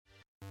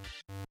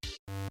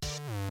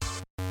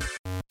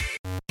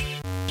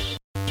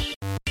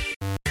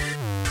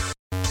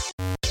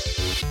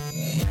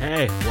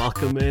Hey,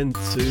 welcome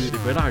into the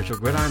Gridiron Show,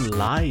 Gridiron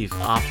Live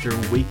after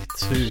week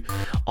 2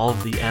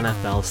 of the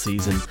NFL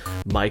season.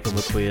 Michael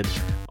McQuaid,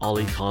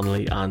 Ollie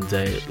Connolly, and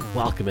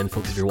welcome in,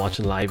 folks, if you're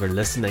watching live or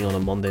listening on a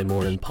Monday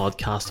morning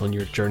podcast on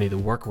your journey to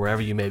work,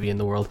 wherever you may be in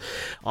the world.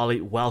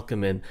 Ollie,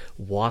 welcome in.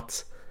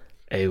 What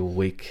a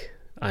week.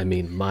 I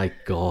mean, my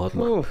God,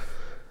 man. Oof.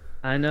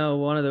 I know,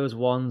 one of those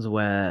ones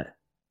where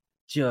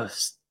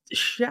just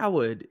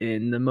showered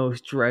in the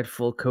most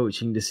dreadful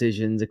coaching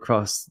decisions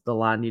across the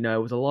land. You know,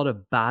 it was a lot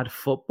of bad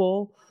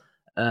football,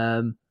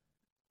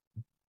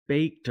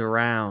 baked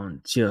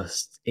around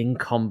just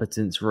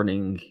incompetence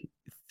running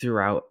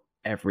throughout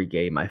every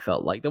game. I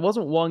felt like there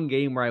wasn't one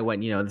game where I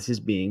went, you know, this is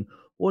being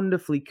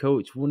wonderfully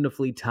coached,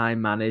 wonderfully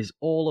time managed.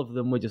 All of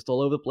them were just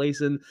all over the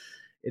place. And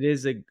it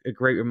is a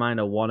great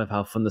reminder, one, of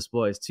how fun the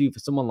sport is, two, for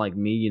someone like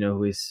me, you know,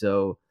 who is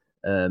so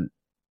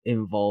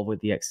involved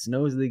with the X's and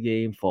O's of the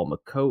game, former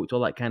coach,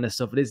 all that kind of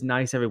stuff. It is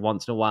nice every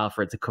once in a while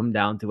for it to come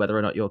down to whether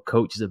or not your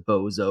coach is a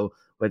bozo,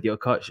 whether your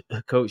coach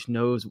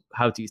knows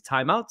how to use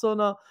timeouts or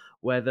not,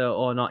 whether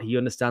or not he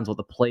understands what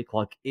the play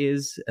clock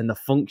is and the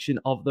function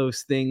of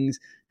those things,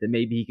 that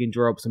maybe he can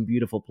draw up some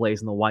beautiful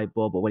plays on the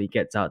whiteboard, but when he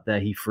gets out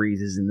there, he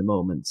freezes in the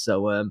moment.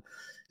 So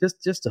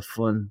just a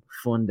fun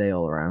day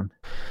all around.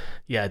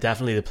 Yeah,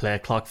 definitely the play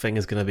clock thing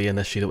is going to be an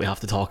issue that we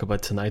have to talk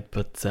about tonight,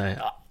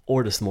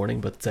 or this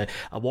morning. But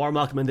a warm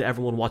welcome into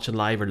everyone watching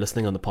live or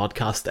listening on the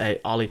podcast.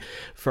 Ollie,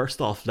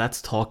 first off,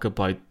 let's talk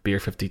about Beer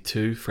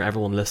 52 for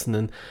everyone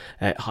listening.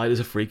 How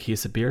does a free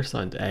case of beer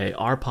sound?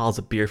 Our pals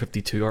at Beer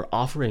 52 are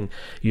offering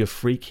you a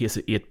free case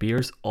of 8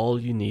 beers. All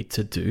you need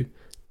to do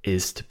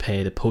is to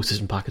pay the postage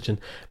and packaging.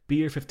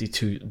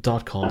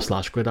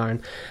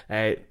 beer52.com/gridiron.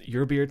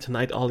 Your beer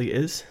tonight, Ollie,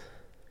 is?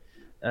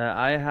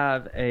 I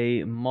have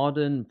a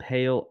modern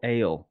pale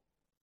ale.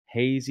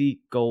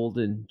 Hazy,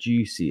 golden,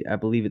 juicy. I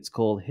believe it's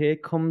called Here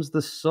Comes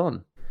the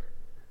Sun.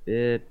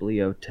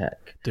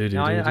 Bibliotech.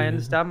 Now, I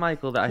understand,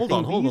 Michael, that hold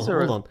on.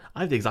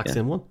 I have the exact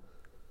same one.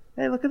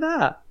 Hey, look at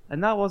that.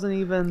 And that wasn't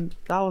any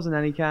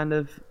kind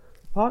of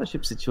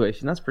partnership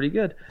situation. That's pretty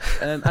good.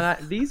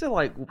 These are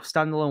like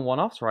standalone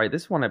one-offs, right?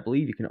 This one, I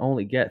believe, you can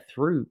only get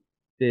through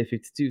Beer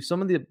 52.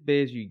 Some of the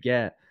beers you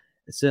get,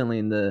 certainly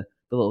in the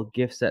little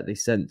gift set they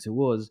sent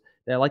to us,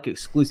 they're like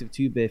exclusive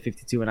to Beer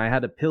 52. And I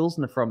had a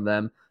Pilsner from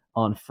them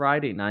on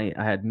Friday night.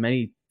 I had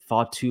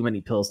far too many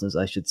Pilsners,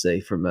 I should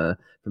say, from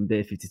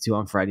Beer 52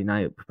 on Friday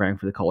night, preparing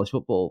for the college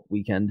football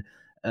weekend.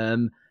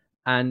 And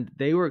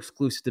they were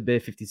exclusive to Beer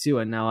 52,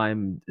 and now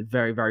I'm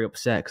very, very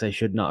upset because I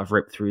should not have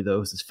ripped through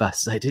those as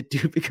fast as I did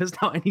do, because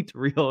now I need to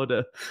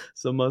reorder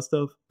some more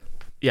stuff.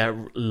 Yeah,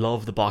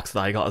 love the box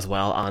that I got as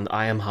well, and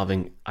I am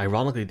having,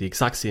 ironically, the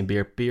exact same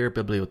beer,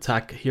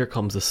 Bibliotech, Here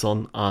Comes the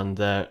Sun,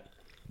 and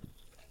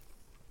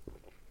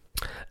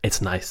it's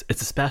nice.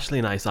 It's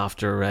especially nice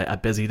after a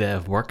busy day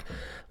of work.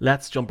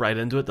 Let's jump right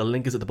into it. The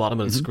link is at the bottom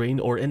of the screen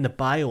or in the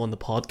bio on the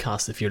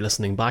podcast if you're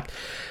listening back.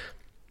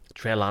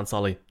 Trey Lance,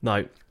 Ollie.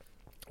 Now,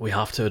 we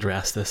have to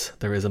address this.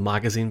 There is a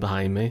magazine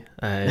behind me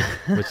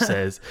which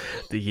says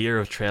the year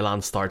of Trey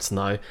Lance starts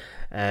now.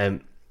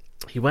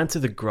 He went to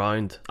the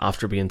ground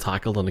after being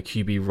tackled on a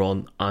QB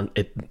run, and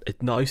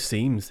it now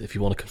seems, if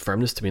you want to confirm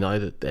this to me now,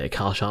 that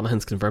Kyle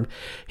Shanahan's confirmed,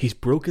 he's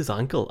broke his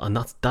ankle, and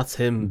that's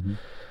him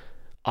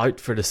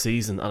out for the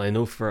season. And I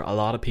know for a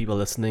lot of people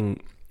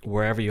listening,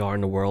 wherever you are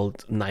in the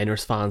world,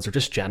 Niners fans or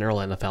just general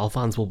NFL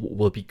fans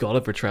will be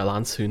gutted for Trey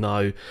Lance, who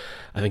now,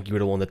 I think you were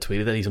the one that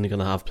tweeted that he's only going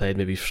to have played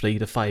maybe 3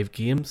 to 5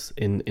 games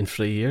in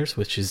 3 years,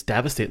 which is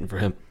devastating for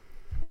him.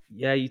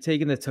 Yeah, you're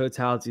taking the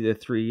totality of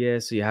the 3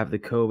 years. So you have the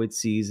COVID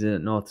season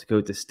at North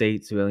Dakota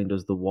State, who only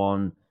does the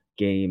one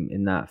game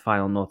in that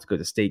final North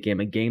Dakota State game,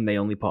 a game they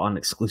only put on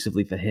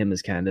exclusively for him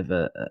as kind of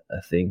a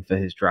thing for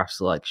his draft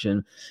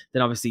selection.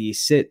 Then obviously he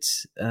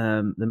sits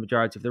the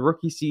majority of the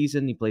rookie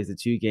season. He plays the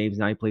 2 games.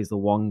 Now he plays the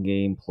 1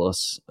 game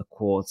plus a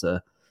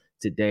quarter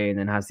today, and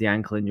then has the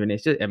ankle injury. And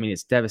it's just, I mean,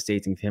 it's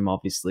devastating for him,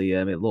 obviously.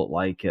 It looked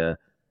like the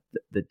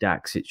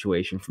Dak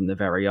situation from the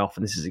very off.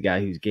 And this is a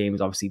guy whose game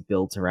is obviously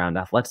built around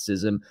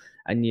athleticism.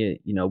 And you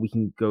know, we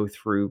can go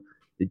through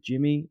the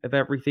Jimmy of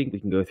everything. We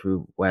can go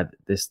through where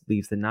this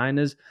leaves the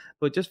Niners.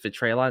 But just for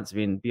Trey Lance, I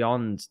mean,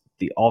 beyond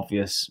the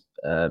obvious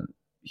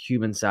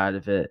human side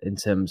of it in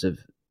terms of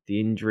the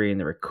injury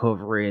and the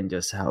recovery and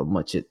just how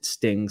much it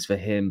stings for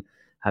him,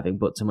 having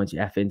put so much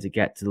effort in to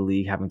get to the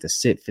league, having to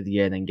sit for the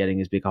year and then getting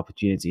his big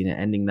opportunity and it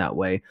ending that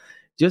way.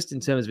 Just in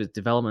terms of his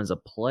development as a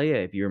player,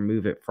 if you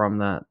remove it from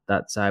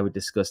that side we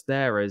discussed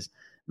there, is,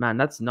 man,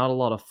 that's not a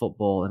lot of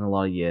football in a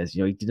lot of years.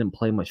 You know, he didn't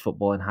play much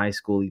football in high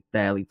school. He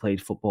barely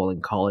played football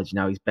in college.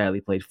 Now he's barely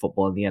played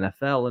football in the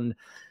NFL. And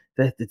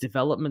the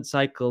development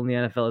cycle in the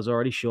NFL is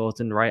already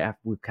shortened, right?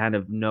 We kind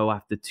of know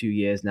after 2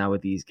 years now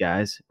with these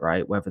guys,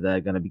 right, whether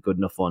they're going to be good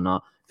enough or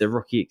not. The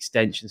rookie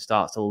extension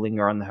starts to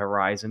linger on the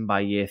horizon.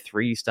 By year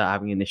 3, you start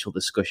having initial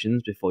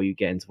discussions before you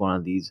get into one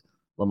of these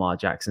Lamar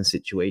Jackson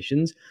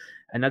situations.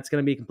 And that's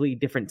going to be a completely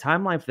different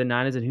timeline for the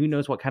Niners. And who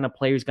knows what kind of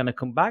player is going to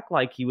come back.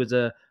 Like, he was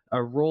a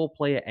role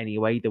player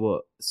anyway. There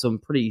were some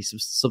pretty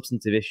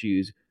substantive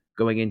issues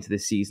going into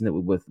this season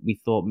that we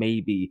thought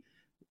maybe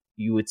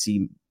you would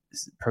see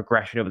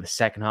progression over the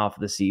second half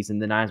of the season.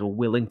 The Niners were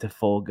willing to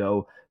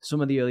forego some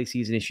of the early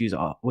season issues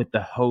with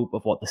the hope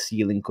of what the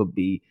ceiling could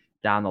be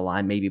down the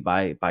line, maybe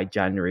by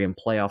January and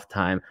playoff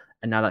time.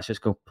 And now that's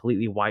just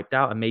completely wiped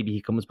out. And maybe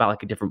he comes back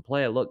like a different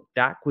player. Look,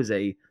 Dak was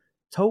a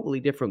totally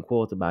different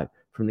quarterback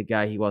from the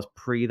guy he was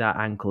pre that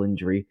ankle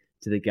injury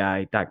to the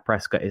guy Dak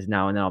Prescott is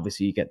now. And then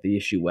obviously you get the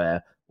issue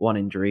where one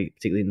injury,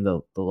 particularly in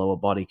the lower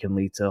body, can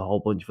lead to a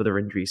whole bunch of other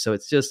injuries. So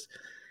it's just,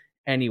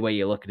 any way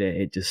you look at it,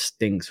 it just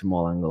stings from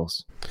all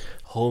angles.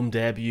 Home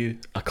debut,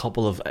 a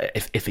couple of,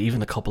 if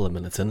even a couple of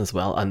minutes in as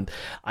well. And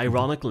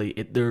ironically,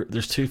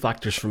 there's two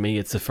factors for me.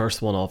 It's the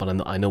first one off,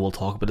 and I know we'll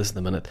talk about this in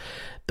a minute,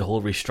 the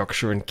whole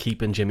restructure and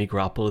keeping Jimmy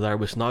Garoppolo there,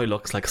 which now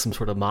looks like some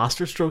sort of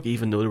masterstroke,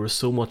 even though there was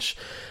so much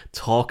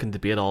talk and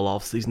debate all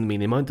off season. I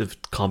mean, the amount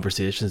of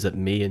conversations that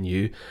me and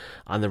you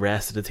and the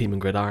rest of the team in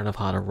Gridiron have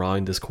had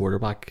around this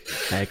quarterback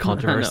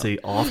controversy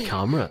off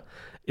camera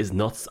is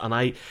nuts. And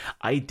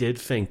I did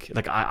think,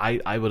 like,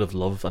 I would have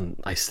loved, and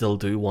I still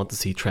do want to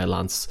see Trey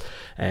Lance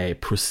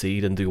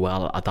proceed and do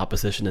well at that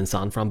position in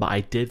San Fran, but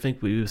I did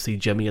think we would see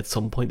Jimmy at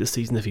some point this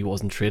season if he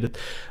wasn't traded.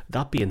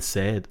 That being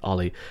said,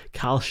 Ollie,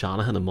 Cal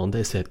Shanahan on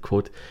Monday said,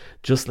 quote,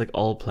 just like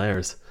all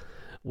players,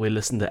 we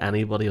listen to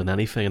anybody on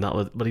anything, and that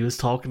was, but he was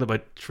talking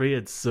about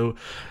trades. So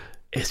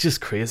it's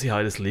just crazy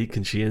how this league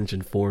can change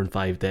in 4 and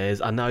 5 days.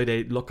 And now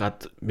they look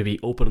at maybe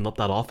opening up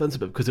that offense a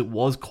bit, because it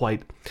was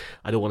quite,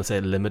 I don't want to say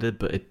limited,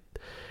 but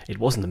it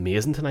wasn't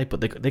amazing tonight.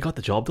 But they got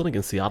the job done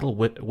against Seattle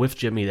with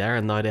Jimmy there,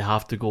 and now they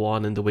have to go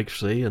on into week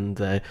 3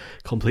 and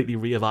completely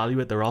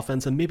reevaluate their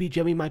offense. And maybe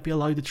Jimmy might be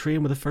allowed to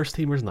train with the first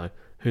teamers now.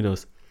 Who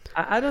knows?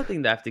 I don't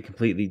think they have to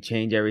completely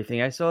change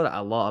everything. I saw that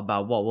a lot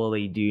about what will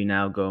they do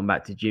now going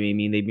back to Jimmy. I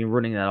mean, they've been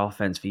running that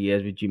offense for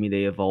years with Jimmy.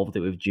 They evolved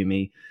it with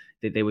Jimmy.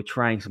 They were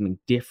trying something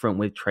different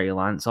with Trey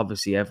Lance.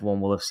 Obviously,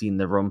 everyone will have seen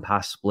the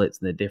run-pass splits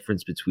and the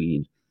difference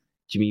between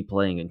Jimmy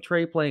playing and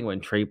Trey playing.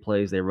 When Trey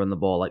plays, they run the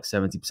ball like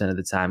 70% of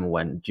the time, and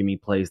when Jimmy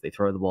plays, they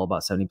throw the ball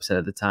about 70%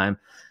 of the time.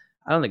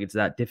 I don't think it's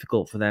that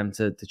difficult for them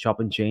to chop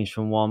and change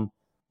from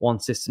one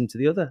system to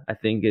the other. I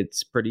think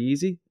it's pretty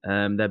easy.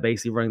 They're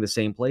basically running the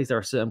same plays. There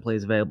are certain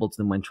plays available to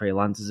them when Trey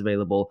Lance is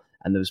available,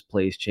 and those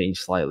plays change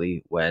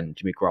slightly when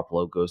Jimmy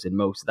Garoppolo goes in.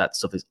 Most of that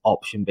stuff is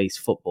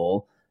option-based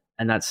football,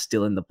 and that's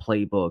still in the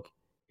playbook,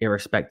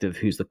 irrespective of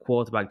who's the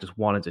quarterback. Just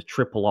one is a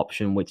triple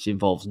option, which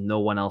involves no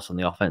one else on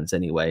the offense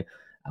anyway,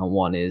 and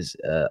one is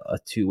a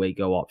two-way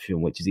go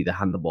option, which is either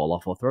hand the ball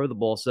off or throw the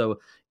ball. So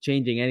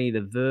changing any of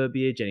the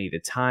verbiage, any of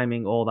the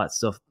timing, all that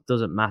stuff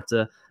doesn't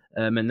matter.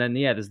 And then,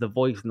 there's the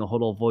voice and the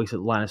huddle voice at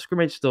the line of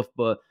scrimmage stuff,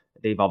 but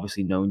they've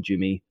obviously known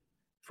Jimmy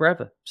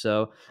forever.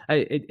 So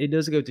it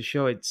does go to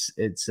show it's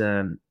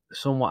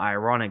somewhat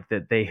ironic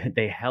that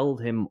they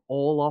held him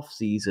all off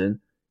season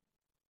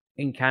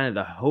in kind of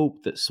the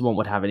hope that someone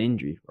would have an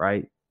injury,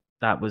 right?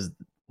 That was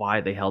why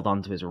they held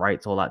on to his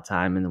rights all that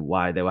time, and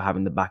why they were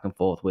having the back and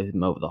forth with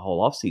him over the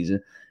whole offseason.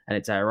 And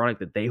it's ironic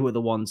that they were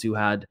the ones who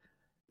had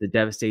the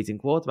devastating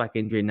quarterback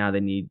injury, and now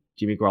they need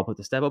Jimmy Garoppolo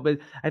to step up. But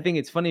I think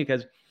it's funny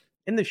because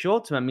in the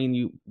short term, I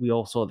mean, we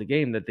all saw the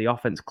game that the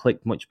offense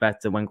clicked much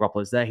better when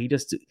Garoppolo's there.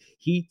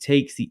 He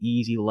takes the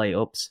easy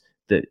layups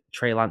that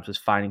Trey Lance was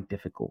finding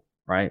difficult.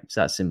 Right? It's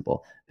that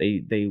simple.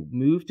 They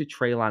moved to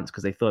Trey Lance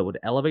because they thought it would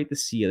elevate the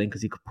ceiling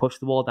because he could push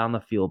the ball down the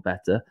field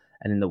better.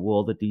 And in the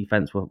world of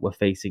defense we're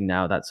facing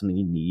now, that's something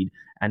you need.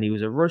 And he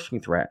was a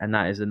rushing threat. And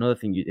that is another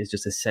thing is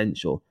just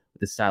essential with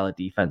the style of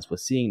defense we're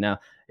seeing now.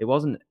 It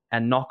wasn't a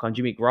knock on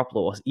Jimmy Garoppolo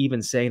or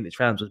even saying that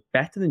Trey Lance was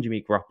better than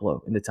Jimmy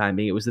Garoppolo in the time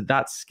being. It was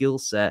that skill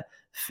set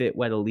fit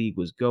where the league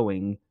was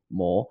going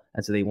more,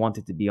 and so they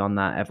wanted to be on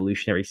that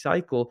evolutionary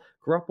cycle.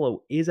 Garoppolo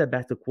is a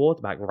better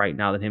quarterback right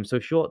now than him, so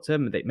short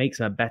term it makes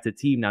them a better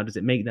team. Now, does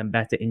it make them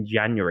better in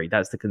January?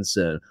 That's the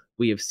concern.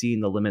 We have seen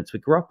the limits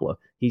with Garoppolo.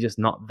 He's just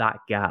not that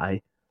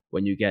guy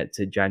when you get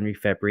to January,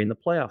 February in the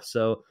playoffs,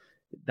 so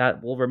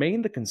that will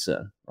remain the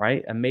concern,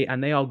 right? And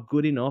they are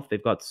good enough.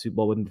 They've got the Super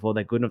Bowl with them before.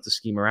 They're good enough to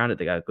scheme around it.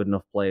 They got good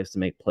enough players to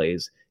make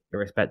plays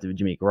irrespective of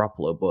Jimmy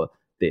Garoppolo, but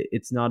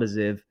it's not as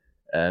if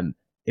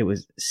it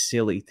was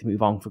silly to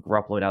move on for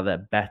Garoppolo now they're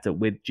better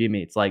with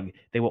Jimmy. It's like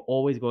they were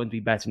always going to be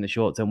better in the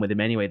short term with him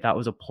anyway. That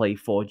was a play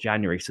for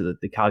January, so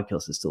that the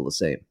calculus is still the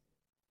same.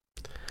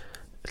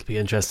 It'll be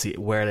interesting to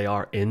see where they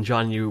are in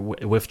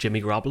January with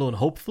Jimmy Garoppolo, and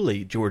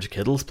hopefully George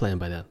Kittle's playing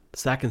by then.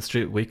 Second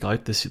straight week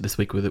out this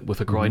week with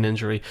a groin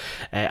injury,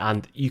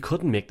 and you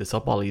couldn't make this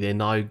up, Ollie. They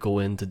now go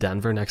into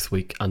Denver next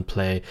week and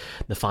play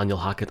Nathaniel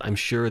Hackett. I'm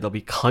sure they'll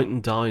be counting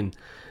down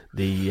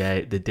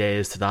the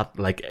days to that,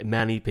 like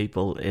many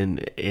people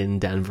in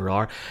Denver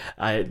are.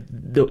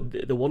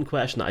 The one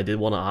question I did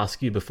want to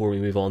ask you before we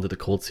move on to the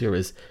Colts here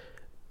is,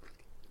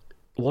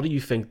 what do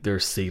you think their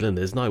ceiling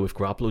is now with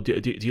Garoppolo?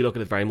 Do you look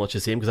at it very much the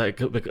same?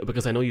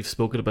 Because I know you've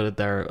spoken about it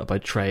there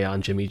about Trey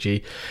and Jimmy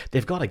G.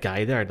 They've got a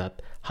guy there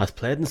that has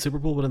played in the Super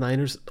Bowl with the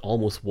Niners,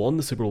 almost won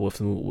the Super Bowl with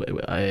them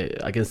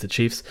against the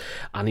Chiefs,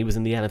 and he was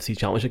in the NFC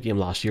Championship game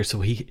last year.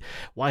 So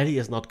while he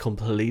has not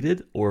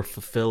completed or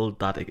fulfilled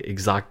that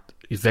exact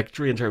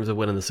victory in terms of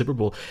winning the Super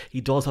Bowl,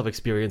 he does have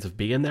experience of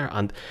being there.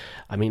 And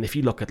I mean, if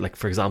you look at, like,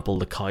 for example,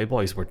 the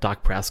Cowboys, where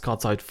Dak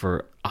Prescott's out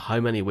for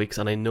how many weeks,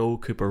 and I know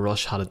Cooper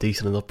Rush had a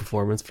decent enough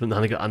performance for them,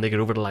 and they get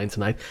over the line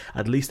tonight.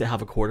 At least they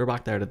have a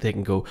quarterback there that they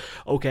can go,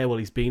 okay, well,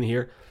 he's been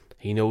here,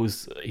 he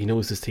knows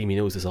his team, he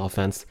knows his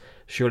offense.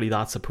 Surely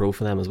that's a pro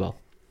for them as well.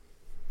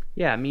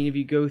 Yeah, I mean, if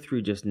you go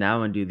through just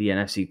now and do the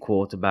NFC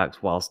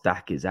quarterbacks whilst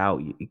Dak is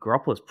out,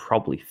 Garoppolo's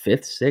probably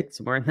fifth, sixth,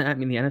 somewhere in there. I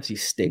mean, the NFC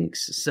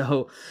stinks.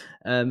 So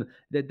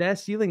their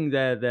ceiling,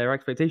 their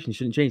expectations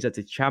shouldn't change. That's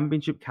a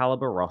championship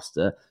caliber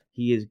roster.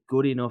 He is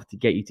good enough to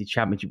get you to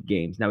championship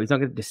games. Now, he's not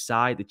going to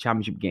decide the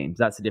championship games.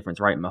 That's the difference,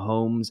 right?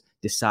 Mahomes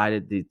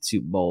decided the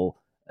Super Bowl.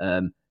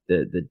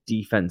 The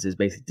defense has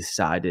basically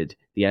decided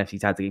the NFC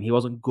title game. He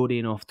wasn't good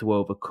enough to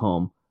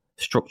overcome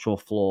structural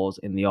flaws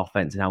in the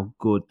offense and how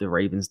good the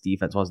Ravens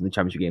defense was in the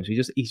championship game.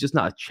 So he's just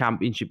not a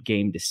championship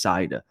game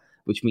decider,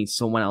 which means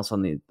someone else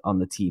on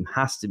the team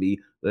has to be,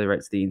 whether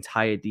it's the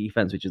entire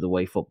defense, which is the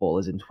way football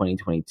is in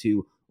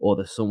 2022, or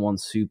there's someone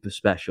super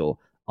special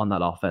on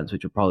that offense,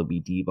 which would probably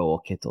be Debo or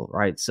Kittle,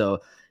 right? So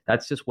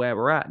that's just where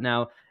we're at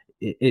now.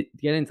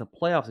 Getting into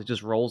playoffs, it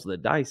just rolls the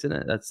dice, isn't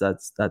it?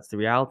 That's the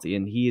reality,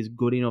 and he is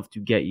good enough to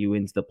get you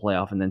into the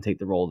playoff and then take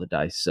the roll of the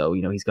dice. So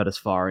he's got as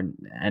far in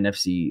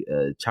NFC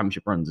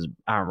championship runs as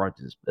Aaron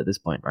Rodgers at this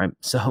point, right?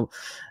 So,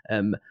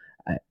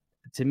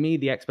 to me,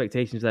 the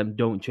expectations of them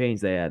don't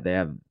change. They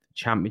have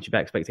championship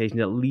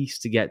expectations at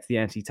least to get to the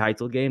NFC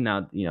title game.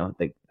 Now,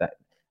 I'm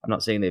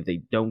not saying that if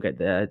they don't get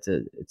there, it's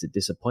a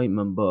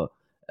disappointment, but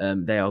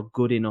they are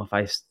good enough,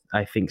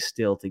 I think,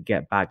 still to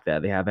get back there.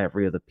 They have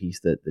every other piece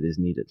that is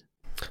needed.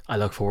 I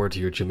look forward to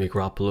your Jimmy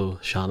Garoppolo,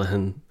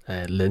 Shanahan,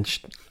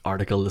 Lynch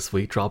article this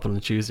week, dropping on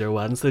Tuesday or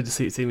Wednesday. To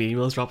see my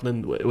emails dropping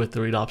in with the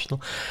read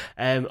optional.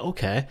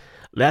 Okay,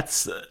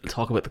 let's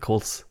talk about the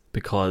Colts,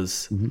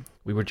 because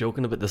we were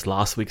joking about this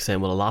last week, saying,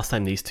 well, the last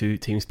time these two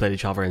teams played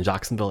each other in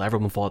Jacksonville,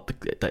 everyone thought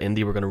that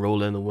Indy were going to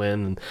roll in and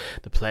win and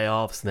the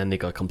playoffs, and then they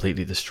got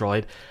completely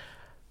destroyed.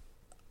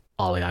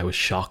 Ollie, I was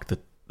shocked at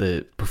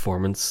the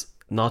performance,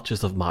 not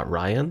just of Matt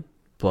Ryan,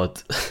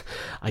 but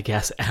I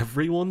guess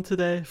everyone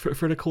today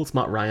for the Colts.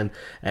 Matt Ryan,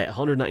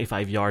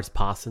 195 yards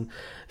passing,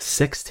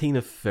 16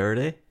 of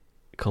 30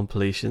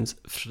 completions,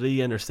 3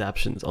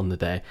 interceptions on the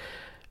day.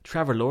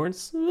 Trevor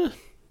Lawrence,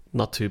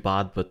 not too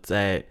bad, but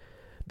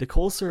the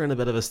Colts are in a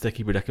bit of a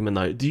sticky predicament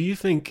now. Do you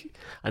think,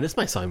 and this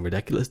might sound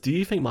ridiculous, do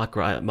you think Matt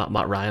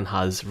Ryan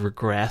has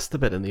regressed a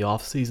bit in the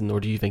offseason,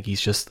 or do you think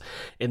he's just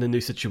in a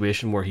new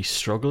situation where he's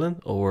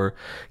struggling, or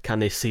can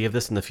they save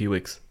this in a few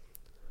weeks?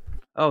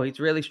 Oh, he's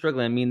really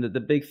struggling. I mean, the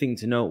big thing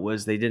to note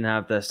was they didn't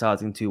have their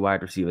starting 2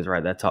 wide receivers,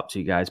 right? Their top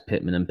 2 guys,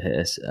 Pittman and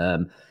Pierce.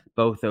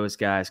 Both those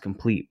guys,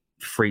 complete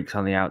freaks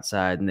on the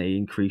outside, and they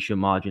increase your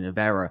margin of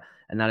error.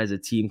 And that is a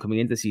team coming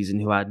into the season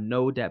who had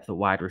no depth at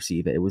wide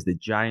receiver. It was the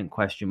giant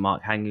question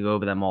mark hanging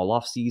over them all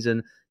off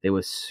season. They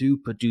were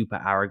super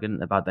duper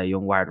arrogant about their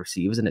young wide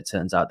receivers, and it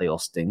turns out they all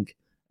stink,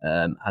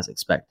 as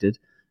expected.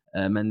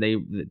 And they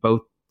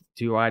both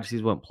 2 wide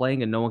receivers weren't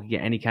playing, and no one could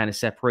get any kind of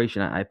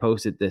separation. I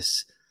posted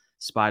this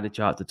spider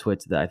chart to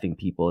Twitter that I think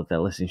people, if they're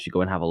listening, should go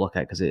and have a look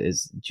at, because it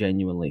is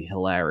genuinely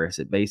hilarious.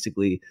 It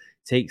basically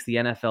takes the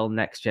NFL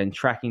next gen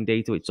tracking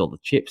data, which is all the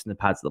chips and the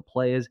pads of the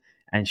players,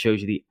 and shows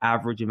you the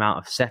average amount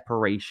of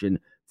separation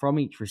from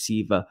each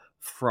receiver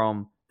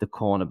from the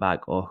cornerback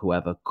or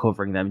whoever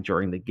covering them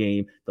during the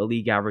game. The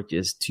league average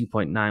is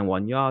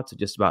 2.91 yards, so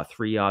just about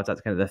 3 yards.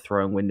 That's kind of the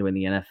throwing window in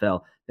the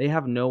NFL. They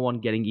have no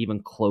one getting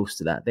even close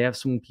to that. They have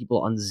some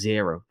people on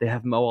 0. They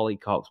have Mo Alley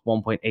Cox,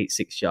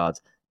 1.86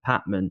 yards.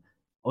 Patman,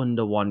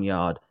 under 1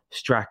 yard.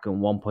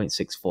 Strachan,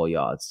 1.64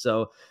 yards.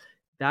 So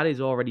that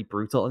is already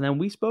brutal. And then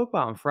we spoke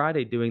about on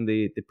Friday doing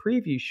the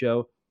preview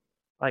show,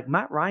 like,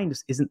 Matt Ryan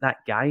just isn't that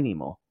guy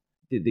anymore.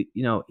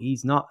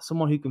 He's not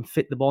someone who can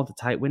fit the ball into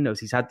tight windows.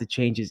 He's had to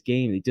change his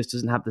game. He just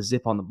doesn't have the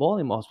zip on the ball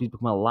anymore. So he's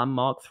become a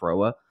landmark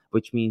thrower,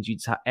 which means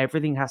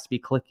everything has to be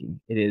clicking.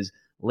 It is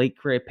late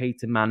career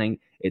Peyton Manning.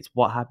 It's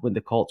what happened with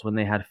the Colts when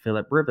they had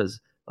Phillip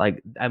Rivers.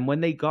 And when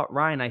they got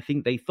Ryan, I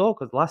think they thought,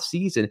 because last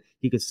season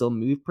he could still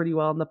move pretty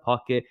well in the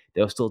pocket.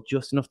 There was still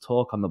just enough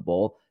torque on the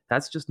ball.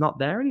 That's just not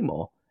there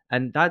anymore.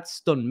 And that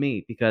stunned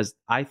me, because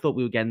I thought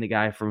we were getting the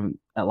guy from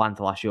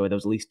Atlanta last year. There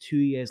was at least 2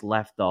 years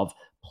left of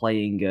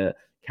playing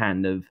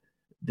kind of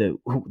the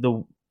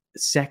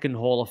second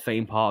Hall of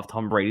Fame part of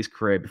Tom Brady's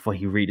career before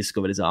he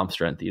rediscovered his arm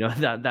strength.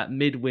 That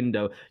mid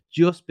window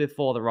just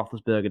before the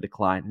Roethlisberger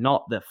decline,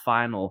 not the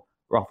final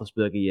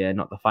Roethlisberger year,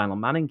 not the final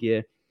Manning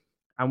year.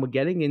 And we're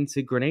getting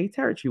into grenade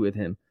territory with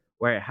him,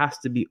 where it has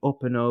to be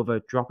up and over,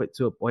 drop it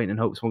to a point and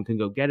hope someone can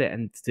go get it.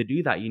 And to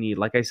do that, you need,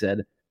 like I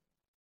said,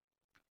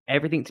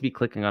 everything to be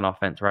clicking on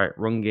offense, right?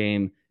 Run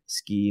game,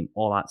 scheme,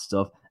 all that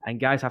stuff. And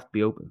guys have to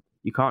be open.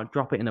 You can't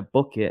drop it in a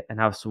bucket and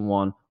have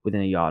someone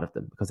within a yard of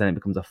them, because then it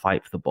becomes a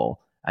fight for the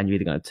ball. And you're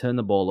either going to turn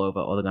the ball over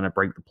or they're going to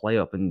break the play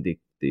up. And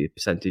the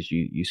percentage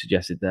you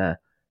suggested there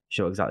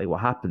show exactly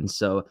what happens.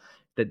 So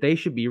that they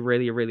should be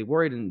really, really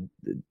worried. And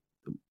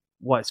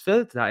what's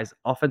further to that is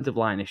offensive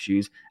line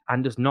issues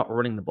and just not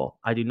running the ball.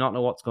 I do not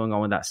know what's going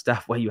on with that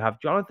staff, where you have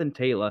Jonathan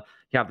Taylor,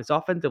 you have this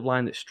offensive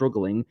line that's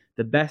struggling.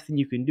 The best thing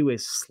you can do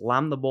is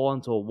slam the ball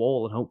into a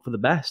wall and hope for the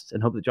best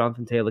and hope that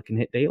Jonathan Taylor can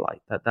hit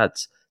daylight.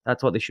 That's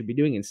what they should be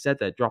doing. Instead,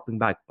 they're dropping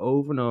back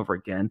over and over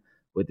again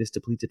with this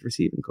depleted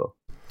receiving core.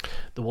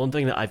 The one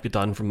thing that I've got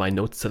down from my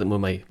notes, sitting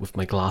with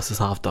my glasses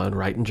half down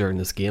writing during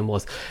this game,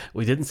 was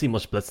we didn't see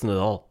much blitzing at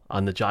all,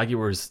 and the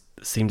Jaguars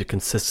seem to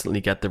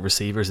consistently get the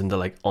receivers into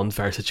like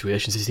unfair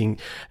situations. You've seen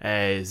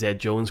Zed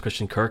Jones,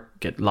 Christian Kirk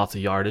get lots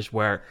of yardage,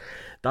 where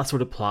that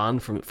sort of plan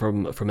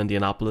from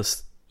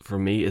Indianapolis for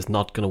me is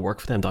not going to work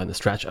for them down the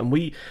stretch. And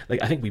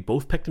I think we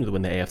both picked them to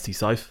win the AFC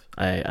South,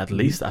 at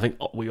least. I think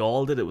we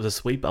all did. It was a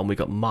sweep, and we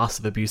got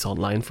massive abuse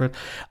online for it.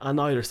 And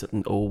now they're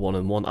sitting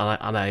 0-1-1,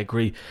 and I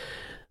agree.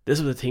 This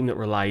was a team that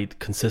relied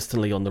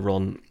consistently on the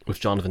run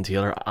with Jonathan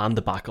Taylor and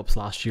the backups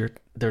last year.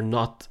 They're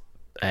not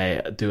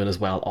doing as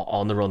well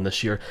on the run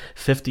this year.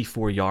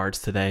 54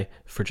 yards today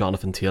for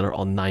Jonathan Taylor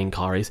on 9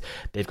 carries.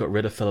 They've got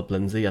rid of Philip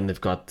Lindsay, and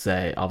they've got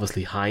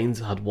obviously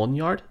Hines had 1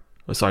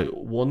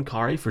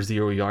 carry for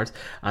 0 yards,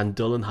 and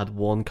Dillon had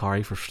 1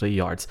 carry for 3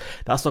 yards.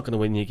 That's not going to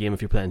win you a game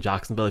if you're playing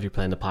Jacksonville, if you're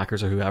playing the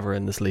Packers or whoever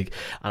in this league.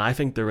 And I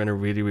think they're in a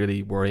really,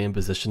 really worrying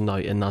position now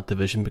in that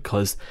division,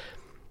 because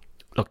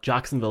look,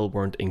 Jacksonville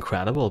weren't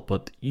incredible,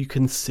 but you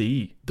can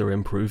see they're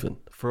improving.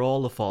 For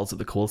all the faults that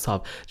the Colts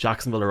have,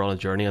 Jacksonville are on a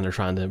journey and they're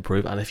trying to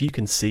improve. And if you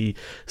can see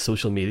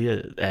social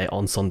media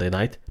on Sunday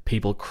night,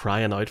 people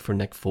crying out for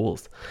Nick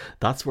Foles,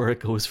 that's where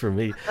it goes for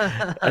me.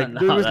 There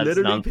was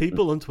literally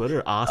people on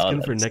Twitter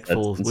asking for Nick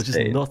Foles, insane. Which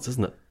is nuts,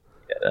 isn't it?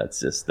 Yeah, that's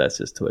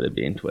just Twitter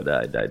being Twitter.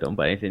 I don't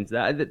buy anything to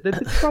that.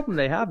 The problem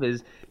they have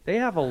is they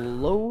have a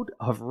load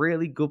of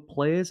really good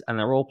players and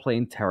they're all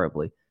playing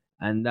terribly.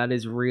 And that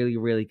is really,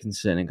 really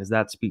concerning, because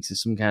that speaks to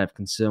some kind of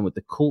concern with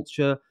the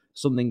culture,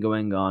 something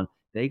going on.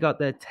 They got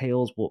their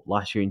tails whooped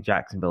last year in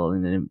Jacksonville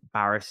in an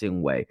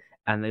embarrassing way,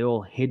 and they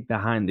all hid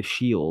behind the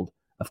shield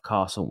of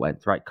Carson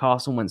Wentz, right?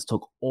 Carson Wentz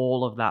took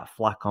all of that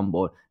flack on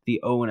board.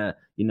 The owner,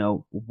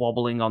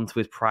 wobbling onto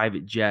his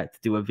private jet to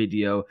do a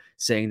video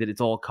saying that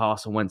it's all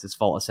Carson Wentz's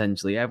fault,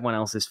 essentially. Everyone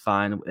else is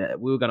fine.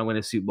 We were going to win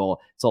a Super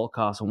Bowl. It's all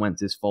Carson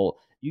Wentz's fault.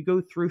 You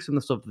go through some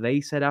of the stuff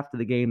they said after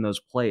the game, those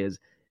players,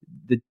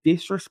 the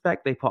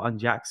disrespect they put on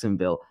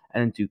Jacksonville,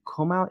 and then to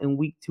come out in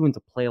week 2 and to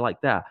play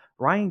like that.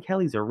 Ryan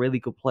Kelly's a really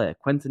good player.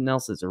 Quentin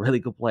Nelson's a really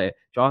good player.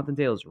 Jonathan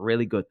Taylor's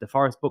really good.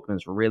 DeForest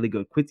Buckner's really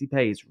good. Quincy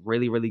Pay's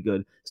really, really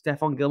good.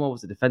 Stephon Gilmore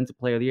was the defensive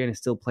player of the year and is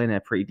still playing at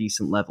a pretty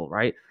decent level,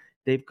 right?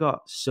 They've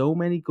got so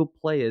many good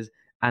players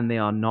and they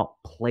are not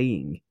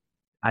playing.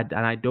 And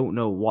I don't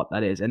know what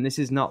that is. And this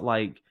is not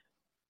like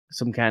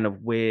some kind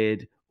of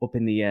weird up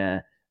in the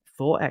air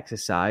thought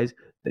exercise.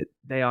 That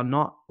they are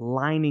not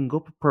lining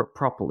up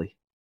properly.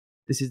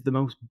 This is the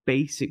most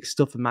basic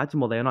stuff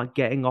imaginable. They are not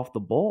getting off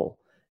the ball.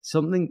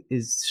 Something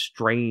is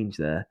strange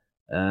there.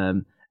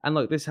 And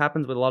look, this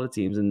happens with a lot of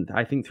teams. And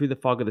I think through the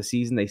fog of the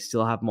season, they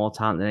still have more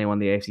talent than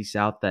anyone in the AFC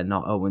South. They're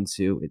not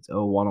 0-2. It's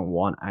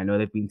 0-1-1. I know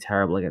they've been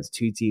terrible against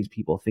 2 teams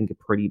people think are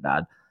pretty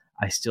bad.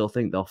 I still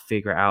think they'll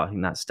figure it out. I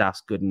think that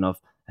staff's good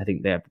enough. I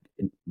think they have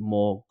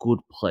more good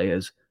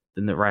players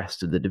than the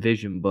rest of the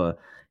division. But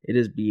it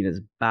has been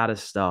as bad a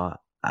start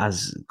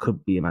as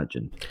could be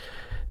imagined.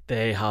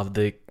 They have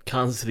the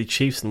Kansas City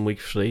Chiefs in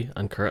week 3,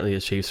 and currently the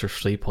Chiefs are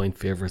 3-point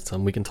favourites,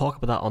 and we can talk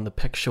about that on the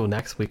pick show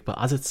next week.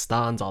 But as it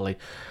stands, Ollie,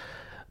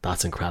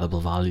 that's incredible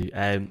value.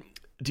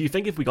 Do you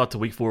think if we got to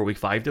week 4 or week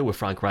 5 though with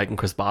Frank Reich and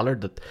Chris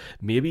Ballard, that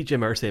maybe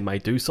Jim Irsay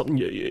might do something?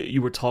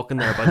 You were talking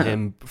there about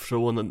him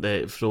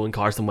throwing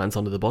Carson Wentz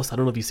under the bus. I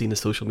don't know if you've seen his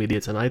social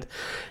media tonight.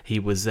 He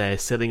was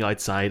sitting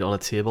outside on a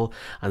table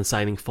and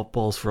signing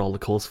footballs for all the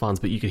Colts fans,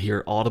 but you could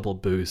hear audible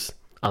boos.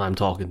 And I'm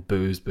talking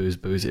booze.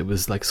 It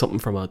was like something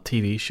from a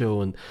TV show,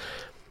 and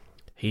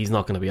he's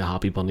not going to be a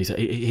happy bunny.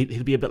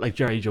 He'll be a bit like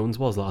Jerry Jones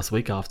was last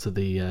week after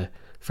the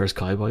first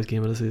Cowboys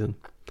game of the season.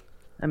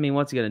 I mean,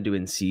 what's he going to do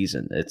in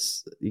season?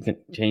 You can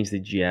change the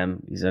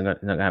GM. He's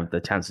not going to have the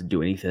chance to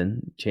do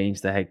anything.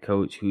 Change the head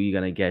coach. Who are you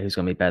going to get? Who's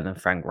going to be better than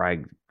Frank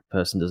Reich?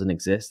 Person doesn't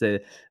exist.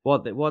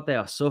 What they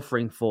are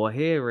suffering for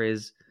here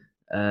is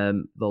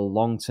the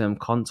long-term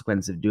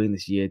consequence of doing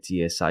this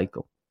year-to-year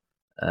cycle.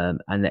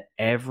 And that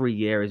every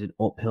year is an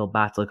uphill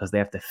battle because they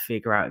have to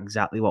figure out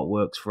exactly what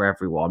works for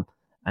everyone,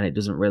 and it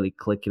doesn't really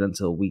click in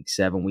until week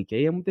 7, week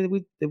 8.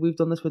 And we've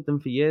done this with them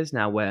for years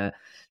now, where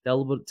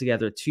they'll put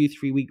together a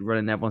 2-3 week run,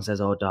 and everyone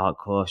says, "Oh, dark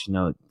horse, you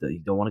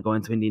don't want to go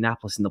into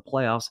Indianapolis in the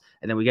playoffs."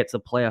 And then we get to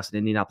the playoffs, and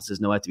Indianapolis is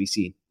nowhere to be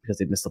seen because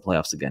they've missed the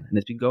playoffs again. And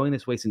it's been going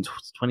this way since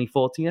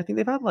 2014. I think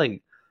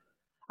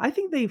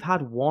they've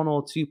had 1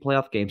 or 2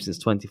 playoff games since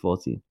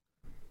 2014.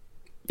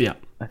 Yeah,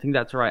 I think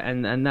that's right,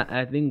 and that,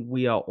 I think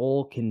we are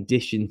all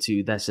conditioned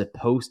to they're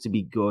supposed to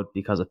be good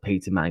because of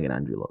Peyton Manning and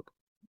Andrew Luck,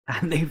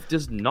 and they've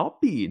just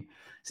not been.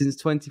 since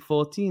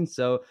 2014.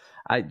 So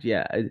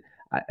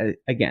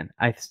again,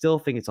 I still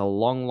think it's a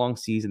long, long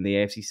season. The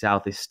AFC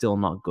South is still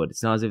not good.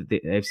 It's not as if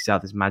the AFC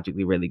South is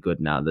magically really good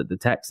now. The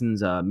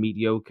Texans are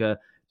mediocre.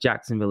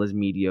 Jacksonville is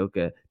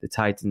mediocre. The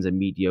Titans are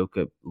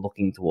mediocre,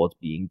 looking towards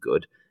being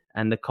good.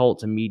 And the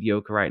Colts are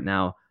mediocre right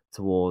now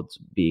towards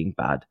being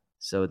bad.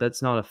 So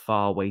that's not a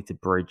far way to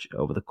bridge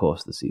over the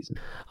course of the season.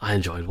 I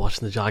enjoyed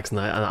watching the Jags, and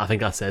I think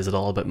that says it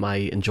all about my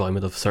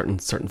enjoyment of certain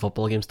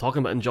football games. Talking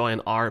about enjoying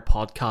our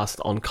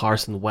podcast on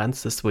Carson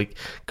Wentz this week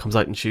comes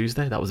out on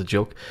Tuesday. That was a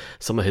joke.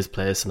 Some of his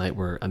plays tonight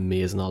were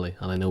amazing, Ollie,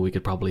 and I know we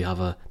could probably have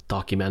a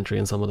documentary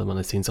on some of them, and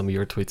I've seen some of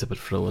your tweets about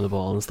throwing the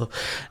ball and stuff.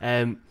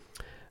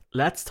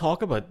 Let's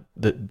talk about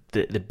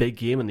the big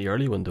game in the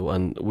early window,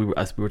 and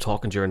as we were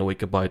talking during the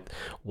week about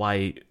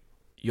why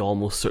you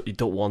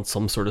don't want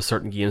some sort of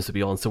certain games to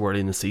be on so early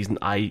in the season.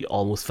 I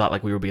almost felt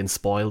like we were being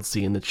spoiled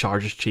seeing the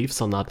Chargers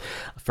Chiefs on that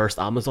first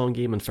Amazon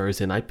game on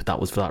Thursday night, but that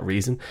was for that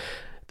reason.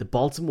 The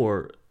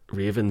Baltimore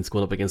Ravens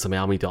going up against the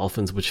Miami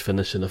Dolphins, which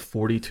finished in a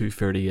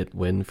 42-38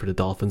 win for the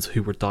Dolphins,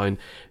 who were down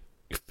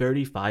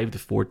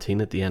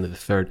 35-14 at the end of the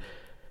third.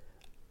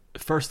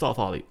 First off,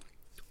 Ollie,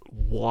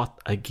 what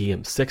a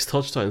game. 6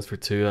 touchdowns for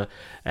Tua,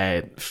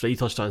 3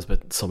 touchdowns,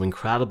 but some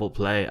incredible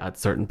play at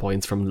certain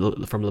points from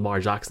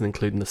Lamar Jackson,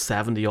 including the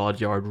 70-odd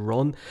yard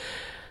run.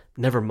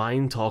 Never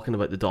mind talking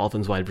about the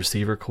Dolphins wide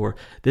receiver core.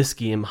 This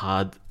game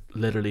had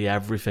literally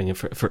everything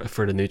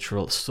for the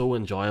neutral. So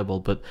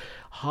enjoyable. But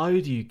how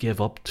do you give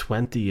up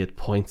 28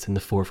 points in the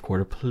fourth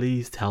quarter?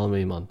 Please tell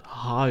me, man.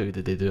 How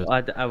did they do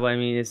it? I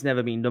mean, it's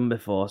never been done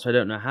before, so I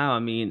don't know how. I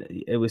mean,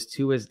 it was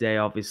Tua's day,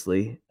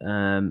 obviously.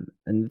 And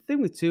the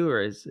thing with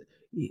Tua is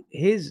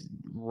his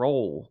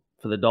role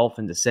for the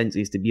Dolphins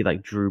essentially is to be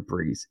like Drew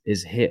Brees,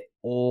 is hit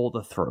all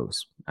the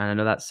throws. And I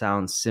know that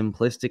sounds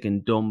simplistic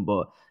and dumb,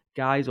 but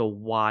guys are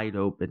wide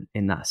open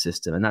in that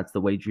system. And that's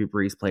the way Drew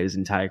Brees played his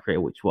entire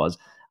career, which was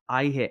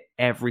I hit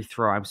every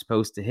throw I'm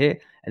supposed to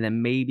hit, and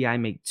then maybe I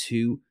make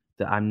 2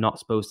 that I'm not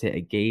supposed to hit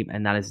a game,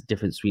 and that is the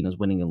difference between us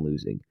winning and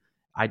losing.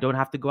 I don't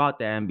have to go out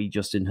there and be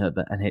Justin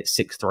Herbert and hit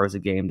 6 throws a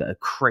game that are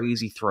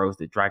crazy throws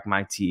that drag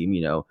my team,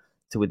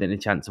 to within a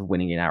chance of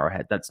winning an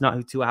Arrowhead. That's not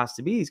who Tua has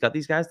to be. He's got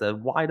these guys that are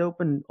wide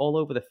open all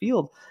over the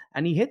field,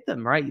 and he hit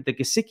them, right? The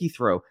Gesicki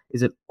throw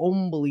is an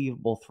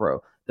unbelievable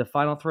throw. The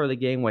final throw of the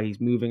game where he's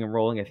moving and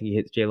rolling, I think he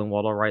hits Jalen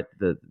Waddle, right?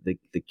 The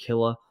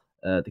killer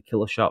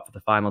shot for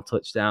the final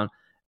touchdown.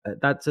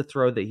 That's a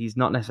throw that he's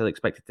not necessarily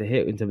expected to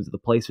hit in terms of the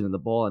placement of the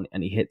ball,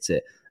 and he hits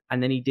it.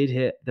 And then he did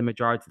hit the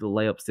majority of the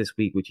layups this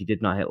week, which he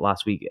did not hit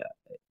last week,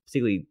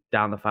 particularly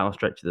down the final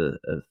stretch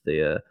of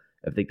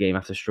the game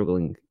after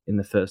struggling in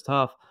the first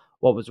half.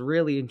 What was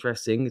really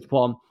interesting is,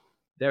 one,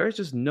 there is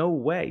just no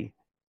way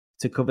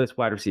to cover this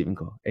wide receiving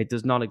core. It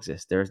does not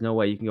exist. There is no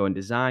way you can go and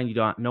design.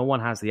 No one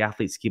has the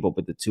athletes to keep up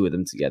with the two of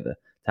them together.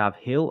 To have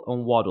Hill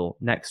and Waddle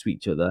next to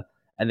each other,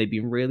 and they've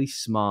been really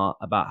smart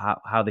about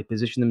how they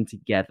position them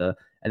together,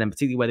 and then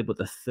particularly where they put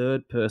the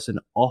third person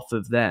off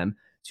of them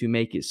to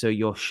make it so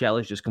your shell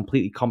is just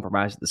completely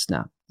compromised at the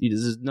snap.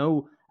 There's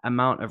no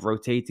amount of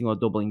rotating or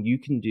doubling you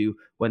can do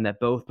when they're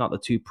both not the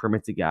two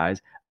perimeter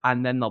guys,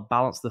 and then they'll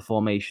balance the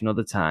formation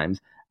other times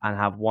and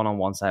have one on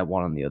one side,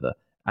 one on the other,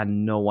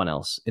 and no one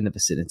else in the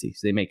vicinity.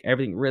 So they make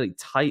everything really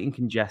tight and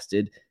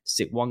congested,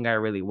 stick one guy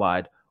really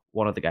wide,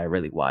 one other guy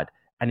really wide.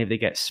 And if they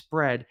get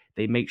spread,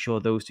 they make sure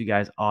those two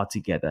guys are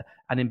together.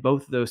 And in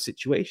both of those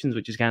situations,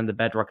 which is kind of the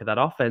bedrock of that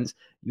offense,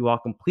 you are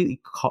completely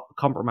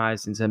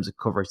compromised in terms of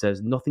coverage.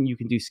 There's nothing you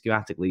can do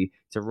schematically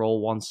to roll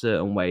one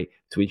certain way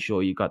to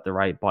ensure you got the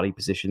right body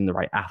position, the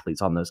right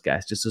athletes on those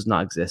guys. It just does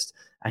not exist.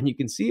 And you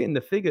can see it in the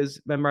figures.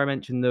 Remember I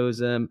mentioned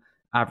those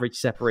average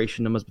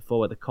separation numbers before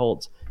with the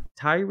Colts.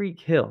 Tyreek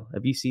Hill,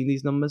 have you seen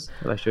these numbers?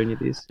 Have I shown you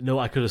these? No,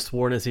 I could have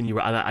sworn I seen you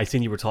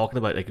were talking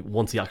about, like,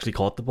 once he actually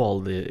caught the ball,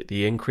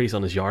 the increase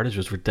on his yardage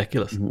was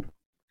ridiculous. Mm-hmm.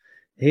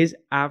 His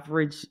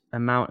average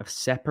amount of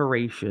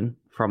separation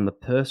from the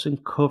person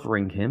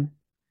covering him,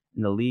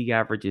 and the league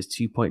average is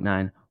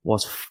 2.9,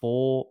 was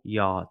 4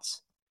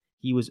 yards.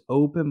 He was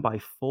open by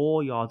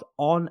 4 yards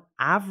on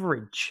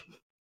average.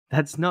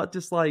 That's not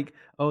just like,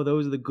 oh,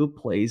 those are the good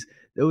plays.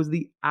 Those are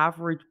the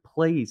average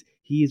plays.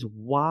 He is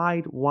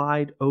wide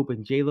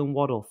open. Jalen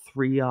Waddle,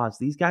 3 yards.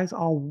 These guys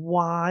are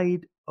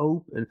wide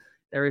open.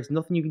 There is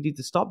nothing you can do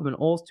to stop them, and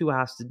all Tua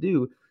has to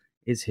do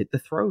is hit the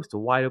throws to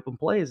wide open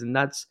players, and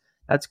that's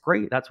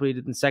great. That's what he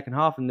did in the second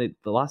half. And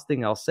the last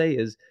thing I'll say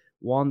is,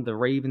 one, the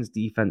Ravens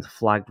defense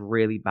flagged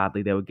really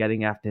badly. They were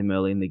getting after him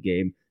early in the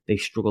game. They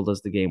struggled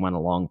as the game went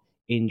along.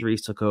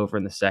 Injuries took over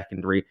in the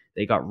secondary.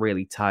 They got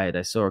really tired.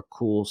 I saw a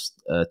cool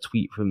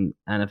tweet from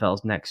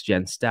NFL's Next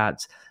Gen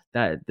Stats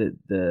that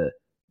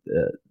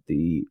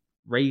the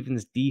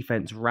Ravens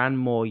defense ran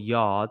more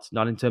yards,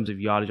 not in terms of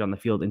yardage on the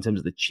field, in terms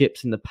of the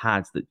chips and the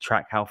pads that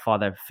track how far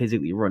they're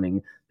physically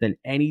running, than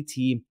any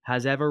team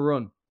has ever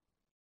run.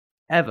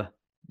 Ever.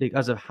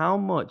 Because of how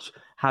much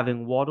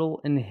having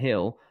Waddle and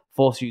Hill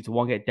force you to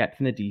one, get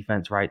depth in the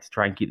defense, right, to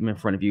try and keep them in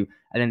front of you.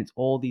 And then it's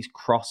all these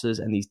crosses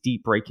and these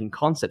deep breaking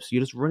concepts. So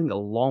you're just running a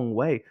long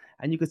way.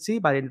 And you could see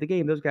by the end of the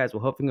game, those guys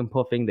were huffing and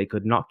puffing. They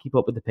could not keep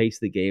up with the pace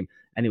of the game.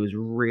 And it was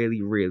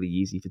really, really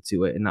easy for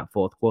Tua in that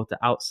fourth quarter,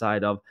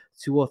 outside of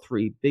 2 or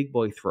 3 big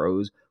boy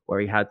throws where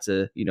he had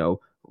to,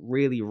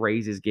 really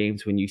raise his game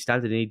to a new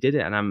standard. And he did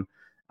it. And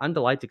I'm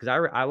delighted because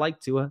I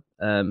like Tua.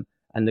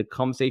 And the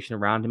conversation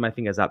around him, I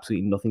think, has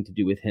absolutely nothing to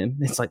do with him.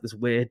 It's like this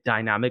weird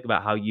dynamic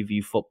about how you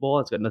view football.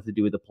 It's got nothing to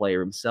do with the player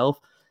himself.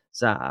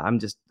 So I'm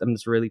just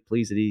really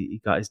pleased that he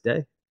got his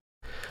day.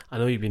 I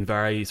know you've been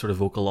very sort of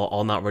vocal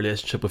on that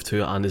relationship with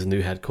Tua and his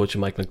new head coach,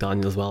 Mike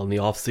McDaniel, as well in the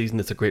off season.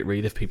 It's a great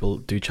read if people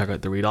do check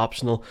out the Read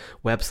Optional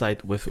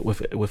website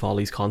with all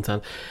these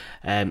content.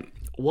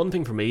 One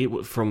thing for me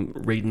from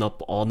reading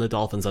up on the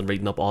Dolphins and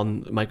reading up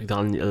on Mike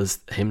McDaniel is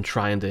him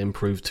trying to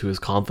improve to his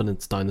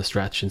confidence down the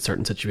stretch in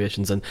certain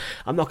situations. And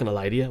I'm not going to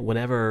lie to you,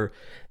 whenever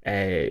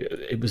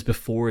it was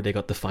before they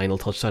got the final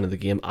touchdown of the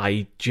game,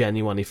 I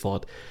genuinely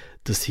thought,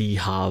 does he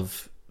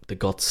have the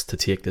guts to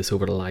take this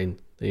over the line?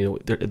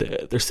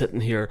 They're sitting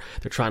here,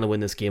 they're trying to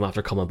win this game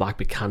after coming back,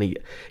 but can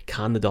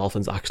the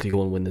Dolphins actually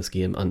go and win this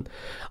game? And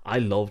I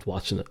loved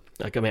watching it.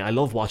 I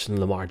love watching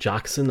Lamar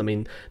Jackson.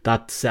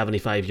 That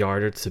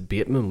 75-yarder to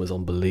Bateman was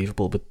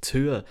unbelievable. But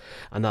Tua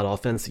and that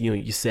offense,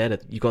 you said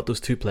it, you got those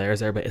two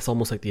players there, but it's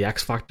almost like the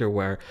X factor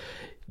where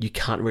you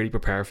can't really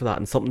prepare for that.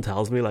 And something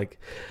tells me, like,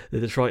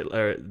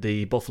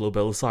 the Buffalo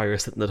Bills are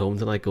sitting at home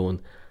tonight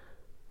going,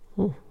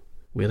 oh,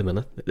 wait a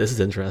minute, this is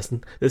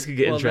interesting. This could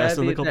get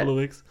interesting in a couple of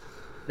weeks.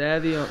 They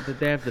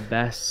have the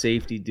best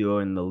safety duo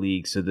in the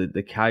league, so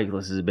the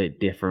calculus is a bit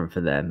different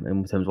for them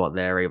in terms of what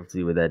they're able to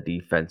do with their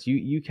defense.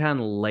 You can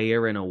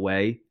layer in a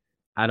way.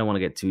 I don't want to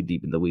get too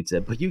deep in the weeds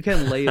there, but you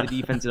can layer the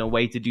defense in a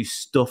way to do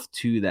stuff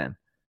to them,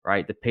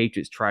 right? The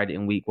Patriots tried it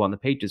in week 1. The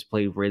Patriots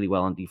played really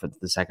well on defense in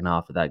the second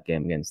half of that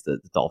game against the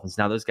Dolphins.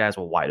 Now, those guys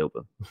were wide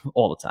open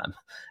all the time,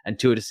 and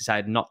Tua just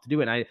decided not to do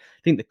it. And I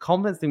think the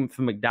confidence thing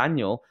for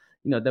McDaniel,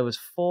 there was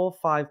 4 or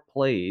 5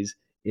 plays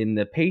in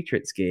the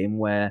Patriots game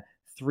where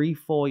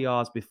 3-4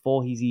 yards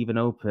before he's even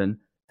open,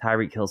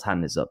 Tyreek Hill's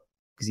hand is up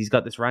because he's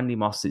got this Randy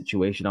Moss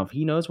situation of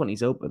he knows when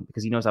he's open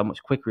because he knows how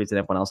much quicker he is than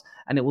everyone else,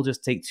 and it will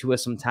just take Tua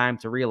some time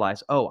to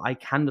realize, I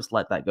can just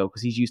let that go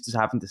because he's used to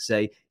having to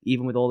say,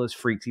 even with all those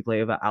freaks he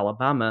played over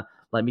Alabama,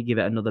 let me give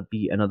it another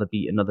beat.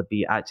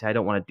 Actually, I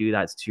don't want to do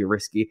that. It's too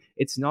risky.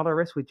 It's not a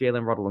risk with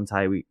Jalen Waddle and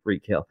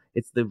Tyreek Hill.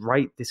 It's the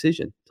right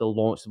decision to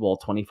launch the ball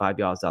 25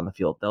 yards down the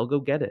field. They'll go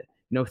get it.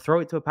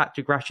 Throw it to a patch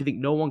of grass you think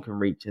no one can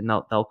reach, and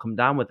they'll come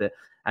down with it.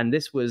 And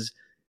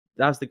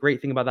that's the great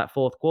thing about that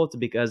fourth quarter,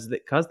 because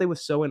they were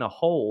so in a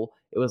hole,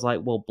 it was like,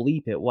 well,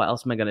 bleep it. What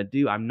else am I going to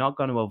do? I'm not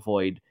going to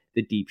avoid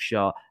the deep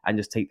shot and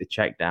just take the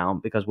check down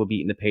because we're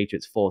beating the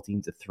Patriots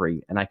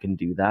 14-3, and I can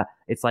do that.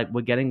 It's like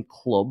we're getting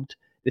clubbed.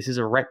 This is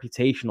a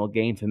reputational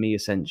game for me,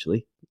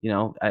 essentially.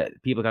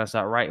 People are going to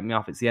start writing me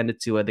off. It's the end of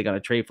Tua. They're going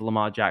to trade for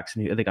Lamar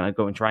Jackson. Are they going to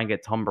go and try and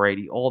get Tom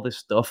Brady? All this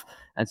stuff.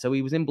 And so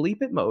he was in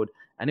bleep it mode,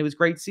 and it was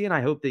great to see. And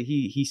I hope that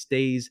he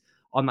stays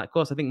on that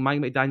course. I think Mike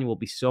McDaniel will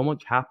be so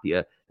much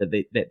happier that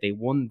they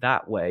won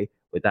that way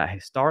with that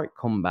historic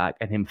comeback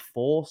and him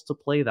forced to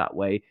play that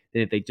way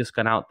than if they just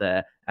gone out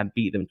there and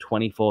beat them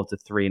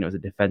 24-3 and it was a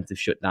defensive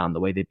shutdown the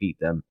way they beat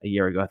them a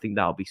year ago. I think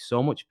that'll be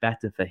so much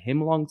better for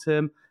him long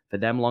term, for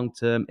them long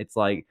term. It's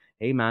like,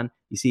 hey man,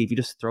 you see, if you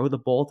just throw the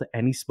ball to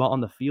any spot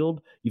on the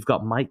field, you've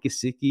got Mike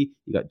Gesicki,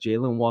 you got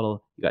Jalen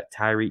Waddle, you got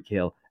Tyreek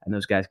Hill, and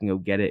those guys can go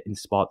get it in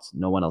spots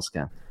no one else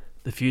can.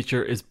 The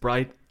future is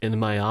bright in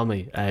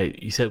Miami.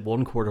 You said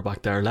one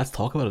quarterback there. Let's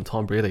talk about him,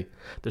 Tom Brady.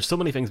 There's so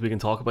many things we can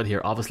talk about here.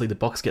 Obviously, the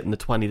Bucs getting the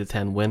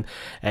 20-10 win.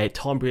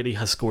 Tom Brady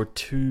has scored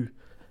 2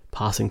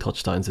 passing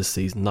touchdowns this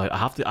season. Now, I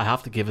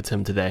have to give it to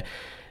him today.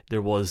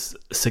 There was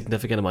a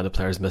significant amount of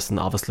players missing.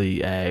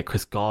 Obviously,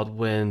 Chris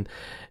Godwin,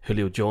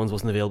 Julio Jones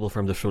wasn't available for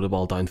him to throw the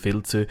ball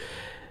downfield to.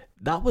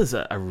 That was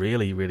a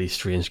really, really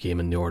strange game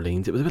in New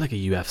Orleans. It was a bit like a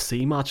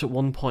UFC match at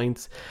one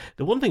point.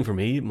 The one thing for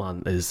me,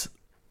 man, is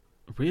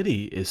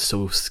really is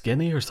so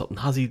skinny or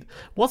something.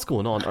 What's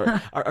going on?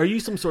 Are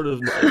you some sort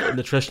of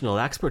nutritional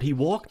expert? He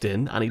walked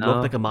in and he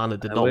looked like a man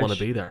that did not want to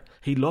be there.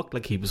 He looked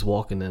like he was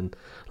walking in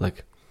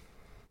like,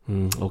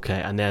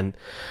 okay. And then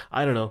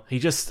I don't know,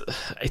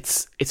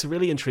 it's a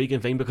really intriguing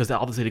thing because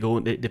obviously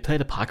they play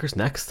the Packers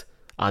next,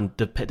 and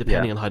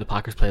depending on how the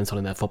Packers play in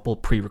Sunday Night Football,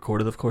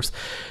 pre-recorded of course,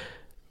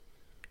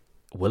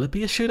 will it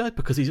be a shootout?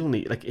 Because he's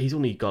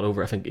only got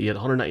over, I think he had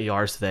 190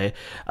 yards today,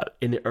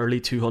 in the early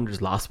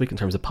 200s last week in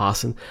terms of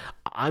passing.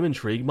 I'm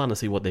intrigued, man, to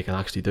see what they can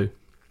actually do.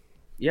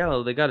 Yeah,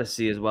 well, they got to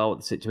see as well what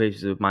the situation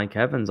is with Mike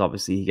Evans.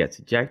 Obviously, he gets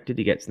ejected,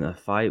 he gets in a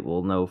fight.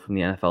 We'll know from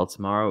the NFL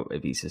tomorrow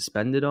if he's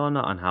suspended or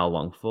not and how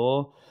long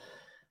for.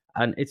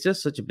 And it's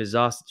just such a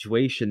bizarre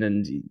situation.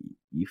 And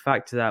you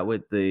factor that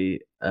with the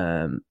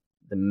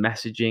the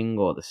messaging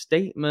or the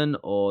statement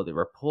or the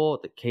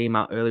report that came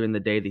out earlier in the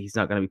day that he's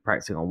not going to be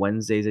practicing on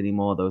Wednesdays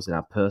anymore. Those are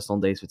now personal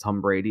days for Tom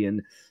Brady.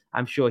 And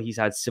I'm sure he's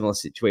had similar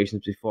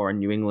situations before in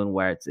New England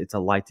where it's a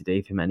lighter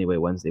day for him anyway.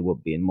 Wednesday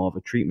would be more of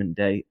a treatment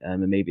day.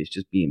 And maybe it's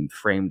just being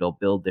framed or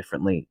billed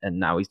differently. And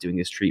now he's doing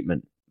his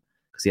treatment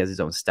because he has his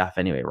own staff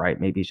anyway, right?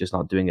 Maybe he's just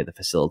not doing it at the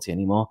facility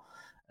anymore.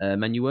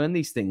 And you earn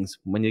these things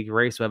when you're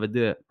greatest to ever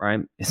do it, right?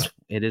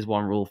 It is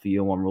one rule for you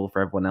and one rule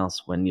for everyone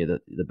else when you're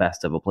the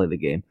best to ever play the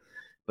game.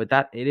 But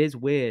that it is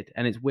weird,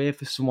 and it's weird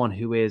for someone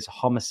who is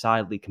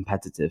homicidally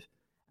competitive.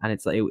 And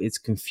it's like it's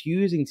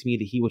confusing to me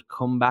that he would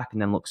come back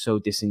and then look so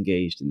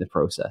disengaged in the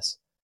process.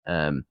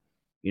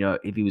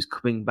 If he was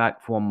coming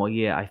back for one more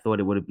year, I thought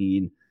it would have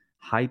been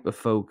hyper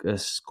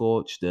focus,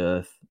 scorched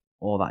earth,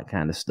 all that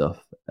kind of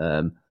stuff.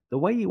 The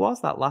way he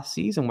was that last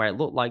season, where it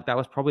looked like that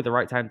was probably the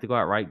right time to go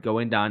out, right?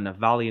 Going down a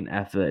valiant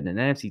effort in an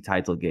NFC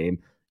title game.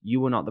 You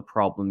were not the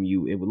problem.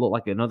 It would look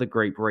like another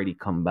great Brady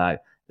comeback.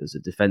 There was a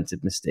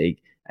defensive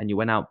mistake, and you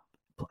went out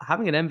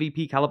having an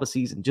MVP caliber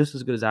season, just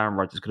as good as Aaron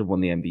Rodgers could have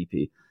won the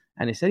MVP.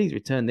 And he said he's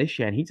returned this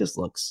year, and he just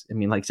looks,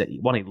 like I said, he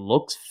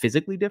looks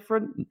physically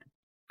different.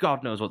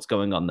 God knows what's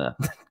going on there.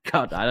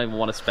 God, I don't even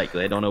want to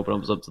speculate. Don't open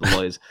up to the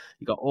lawyers.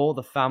 You got all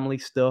the family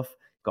stuff.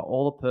 Got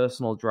all the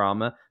personal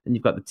drama, and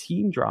you've got the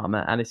team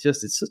drama, and it's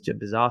such a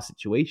bizarre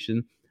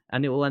situation,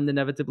 and it will end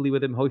inevitably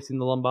with him hoisting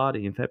the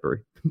Lombardi in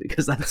February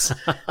because that's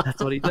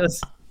what he does.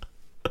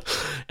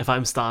 If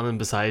I'm standing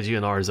beside you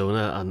in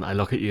Arizona and I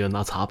look at you and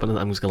that's happening,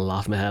 I'm just going to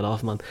laugh my head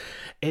off, man.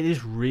 It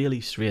is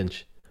really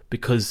strange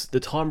because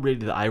the Tom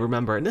Brady that I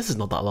remember, and this is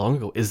not that long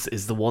ago,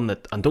 is the one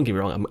that, and don't get me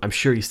wrong, I'm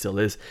sure he still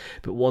is,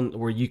 but one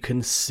where you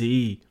can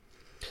see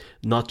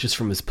not just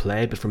from his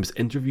play, but from his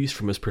interviews,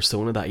 from his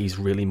persona, that he's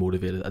really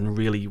motivated and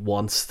really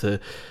wants to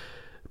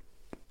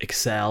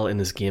excel in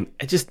his game.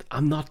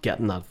 I'm not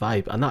getting that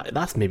vibe, and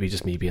that's maybe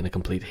just me being a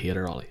complete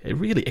hater, Ollie.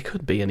 It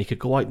could be, and he could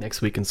go out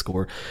next week and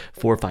score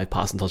 4 or 5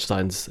 passing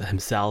touchdowns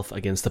himself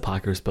against the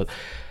Packers. But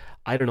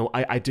I don't know.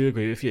 I do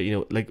agree with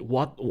you.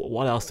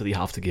 What else did he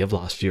have to give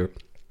last year?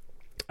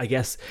 I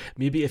guess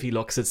maybe if he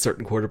looks at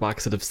certain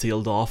quarterbacks that have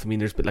sailed off,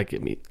 there's been like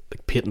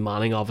Peyton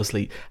Manning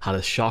obviously had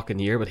a shocking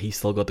year, but he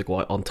still got to go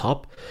out on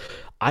top.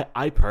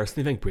 I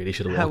personally think Brady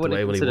should have walked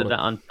away when he won. That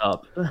on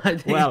top.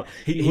 Well,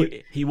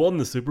 he won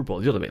the Super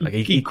Bowl. You know what I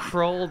mean? He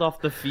crawled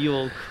off the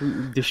field,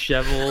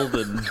 disheveled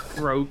and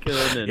broken,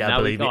 and yeah,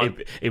 now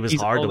it was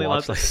hard to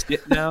watch. To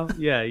sit now,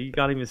 yeah, he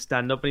can't even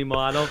stand up anymore.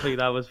 I don't think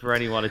that was for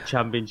anyone a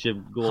championship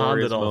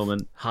glorious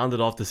moment. Hand it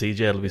off to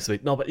CJ, it'll be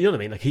sweet. No, but you know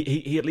what I mean?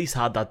 He at least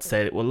had that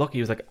said. Well, look, he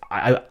was like,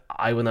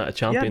 I went out a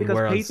champion. Yeah, because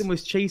whereas Peyton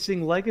was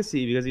chasing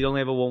legacy because he'd only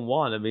ever won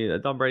one.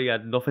 Tom Brady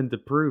had nothing to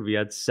prove. He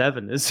had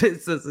 7.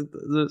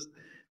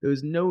 There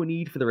was no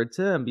need for the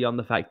return beyond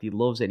the fact he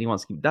loves it and he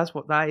wants to keep.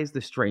 That is the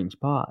strange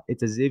part.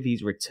 It's as if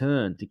he's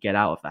returned to get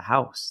out of the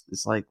house.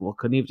 It's like, well,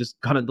 couldn't he have just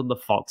gone and done the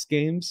Fox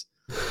games?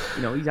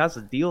 He has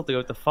a deal to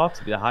go to Fox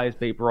to be the highest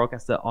paid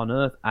broadcaster on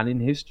earth and in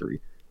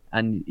history.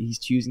 And he's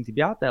choosing to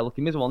be out there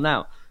looking miserable.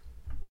 Now,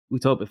 we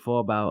talked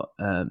before about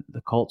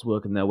the Colts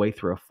working their way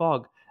through a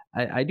fog.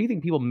 I do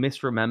think people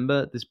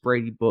misremember this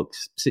Brady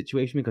Bucks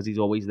situation because he's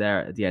always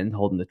there at the end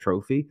holding the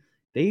trophy.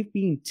 They've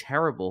been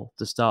terrible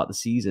to start the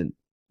season.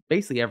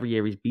 Basically every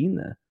year he's been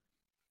there,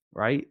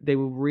 right? They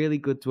were really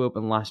good to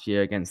open last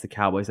year against the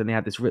Cowboys, and they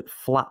had this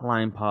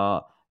flatline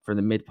part from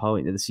the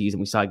midpoint of the season.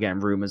 We started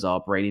getting rumors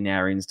of Brady and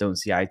Arians don't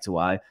see eye to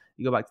eye.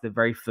 You go back to the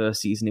very first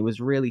season, it was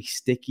really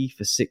sticky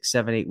for 6,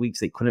 7, 8 weeks.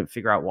 They couldn't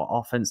figure out what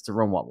offense to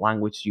run, what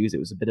language to use. It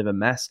was a bit of a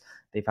mess.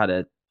 They've had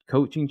a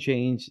coaching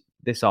change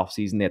this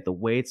offseason. They had the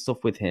weird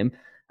stuff with him.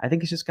 I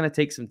think it's just going to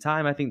take some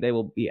time. I think they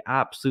will be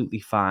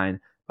absolutely fine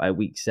by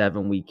week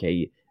 7, week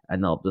 8.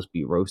 And they'll just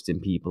be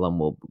roasting people, and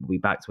we'll be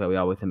back to where we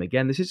are with him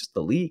again. This is just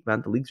the league,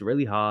 man. The league's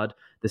really hard.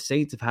 The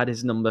Saints have had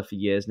his number for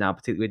years now,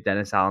 particularly with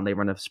Dennis Allen. They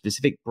run a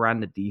specific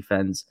brand of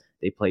defense.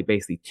 They play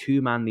basically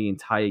 2-man the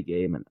entire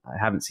game, and I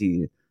haven't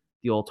seen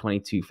the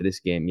all-22 for this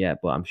game yet,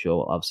 but I'm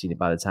sure I've seen it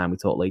by the time we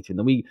talk later in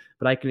the week.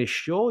 But I can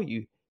assure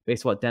you,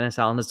 based on what Dennis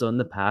Allen has done in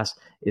the past,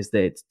 is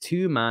that it's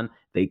 2-man.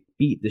 They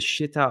beat the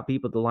shit out of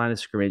people at the line of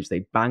scrimmage.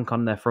 They bank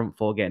on their front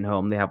four getting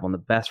home. They have one of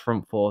the best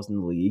front fours in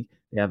the league.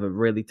 They have a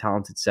really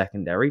talented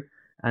secondary,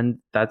 and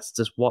that's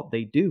just what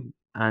they do.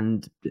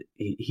 And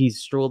he's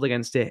struggled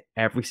against it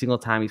every single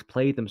time he's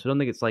played them, so I don't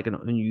think it's like an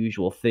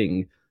unusual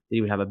thing that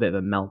he would have a bit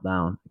of a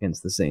meltdown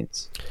against the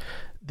Saints.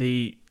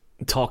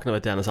 Talking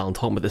about Dennis Allen,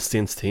 talking about the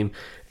Saints team,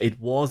 it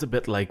was a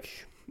bit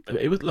like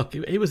it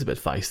was a bit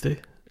feisty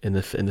in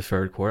the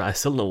third quarter. I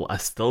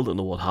still don't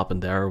know what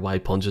happened there, why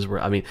punches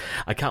were.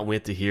 I can't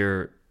wait to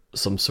hear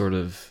some sort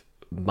of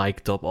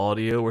mic'd up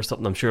audio or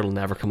something. I'm sure it'll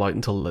never come out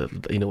until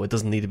it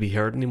doesn't need to be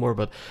heard anymore.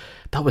 But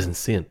that was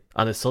insane,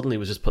 and it suddenly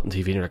was just put on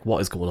TV, and you're like, what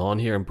is going on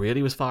here? And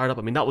Brady was fired up.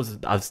 That was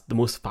the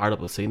most fired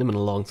up I've seen him in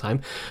a long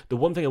time. The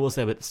one thing I will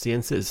say about the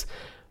Saints is,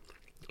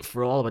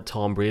 for all about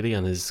Tom Brady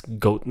and his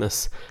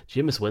goatness,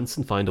 Jameis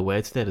Winston found a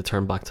way today to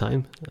turn back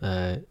time.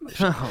 I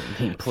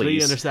mean, 3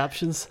 please.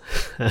 interceptions.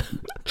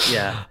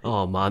 Yeah.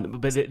 Oh man,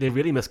 but they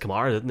really missed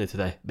Kamara, didn't they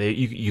today?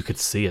 You could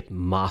see it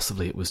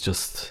massively. It was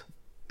just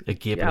a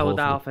gaping Yeah, hole well,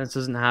 for that them. offense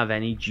doesn't have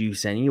any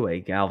juice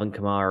anyway. Galvin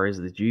Kamara is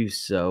the juice.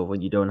 So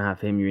when you don't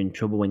have him, you're in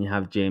trouble. When you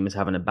have Jameis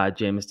having a bad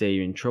Jameis day,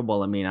 you're in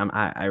trouble. I mean,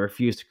 I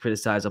refuse to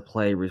criticize a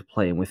player who's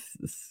playing with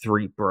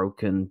 3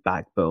 broken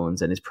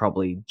backbones and is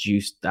probably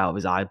juiced out of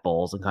his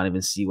eyeballs and can't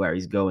even see where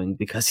he's going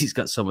because he's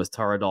got so much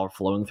Toradol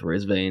flowing through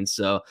his veins.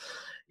 So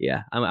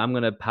yeah, I'm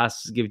gonna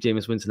give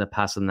Jameis Winston a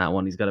pass on that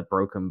one. He's got a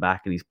broken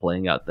back and he's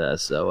playing out there.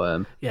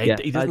 So Yeah, yeah,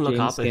 he bad doesn't look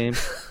Jameis happy. game.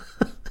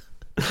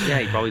 Yeah,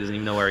 he probably doesn't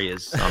even know where he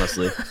is,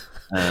 honestly.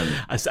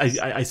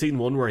 I seen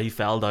one where he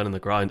fell down on the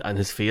ground and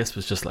his face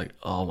was just like,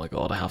 oh my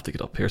god, I have to get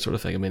up here, sort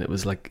of thing. I mean, it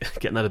was like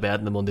getting out of bed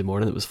on the Monday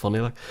morning. It was funny,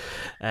 like.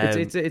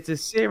 It's a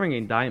searing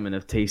indictment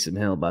of Taysom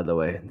Hill, by the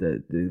way.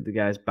 The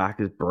guy's back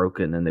is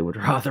broken, and they would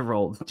rather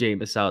roll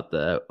Jameis out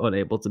there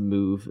unable to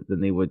move than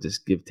they would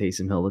just give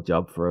Taysom Hill a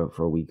job for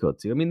a week or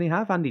two. I mean, they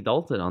have Andy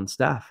Dalton on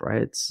staff,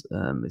 right?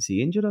 Is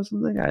he injured or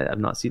something? I've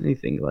not seen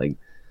anything. Like,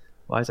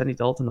 why is Andy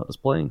Dalton not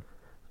just playing?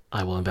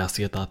 I will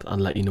investigate that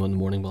and let you know in the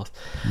morning, boss.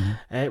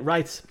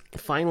 Right,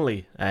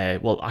 finally,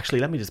 well, actually,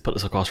 let me just put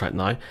this across right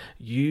now.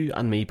 You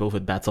and me both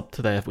had bets up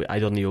today. If I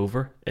done the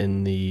over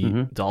in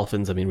the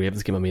Dolphins,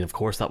 Ravens game. Of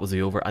course, that was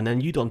the over. And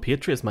then you done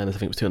Patriots minus, I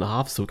think it was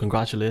 2.5. So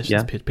congratulations,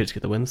 Yeah. Patriots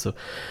get the win. So,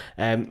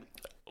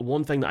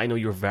 one thing that I know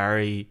you were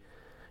very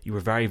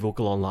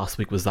vocal on last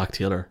week was Zach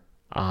Taylor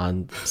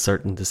and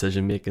certain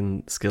decision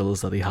making skills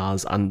that he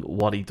has and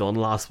what he done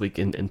last week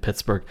in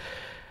Pittsburgh.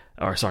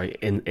 Or sorry,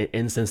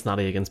 in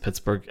Cincinnati against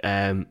Pittsburgh.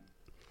 The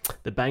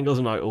Bengals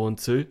are now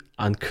 0-2,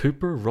 and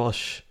Cooper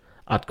Rush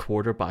at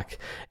quarterback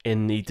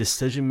in the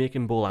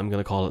decision-making bowl, I'm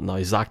going to call it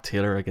now, Zach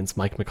Taylor against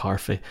Mike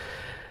McCarthy.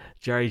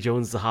 Jerry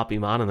Jones is a happy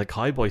man, and the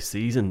Cowboy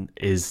season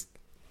is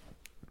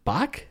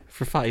back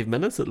for 5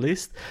 minutes at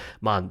least.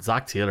 Man,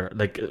 Zach Taylor,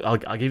 like, I'll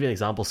give you an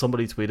example.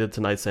 Somebody tweeted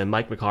tonight saying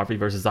Mike McCarthy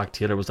versus Zach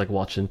Taylor was like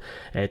watching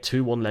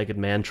 2 one-legged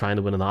men trying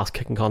to win an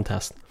ass-kicking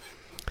contest.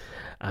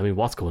 I mean,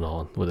 what's going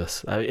on with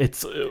this?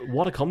 It's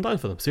what a come down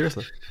for them.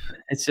 Seriously,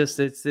 it's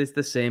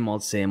the same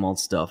old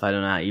stuff. I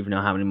don't even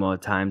know how many more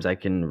times I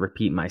can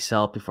repeat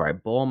myself before I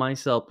bore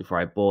myself, before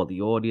I bore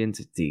the audience.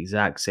 It's the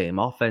exact same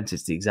offense.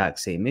 It's the exact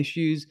same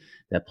issues.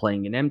 They're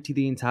playing an empty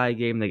the entire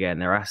game. They're getting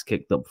their ass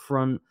kicked up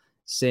front.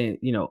 Saying,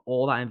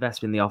 all that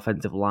investment in the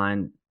offensive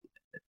line,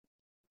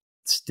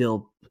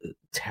 still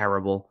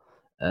terrible.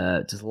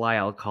 Just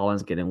Lyle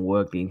Collins getting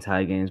worked the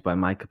entire games by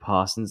Micah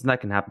Parsons, and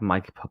that can happen.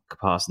 Micah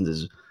Parsons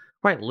is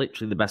quite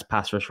literally the best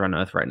pass rusher on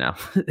earth right now.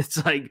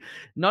 It's like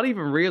not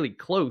even really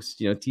close.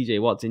 TJ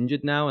Watt's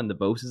injured now, and the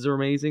Bosa's are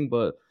amazing,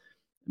 but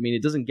I mean,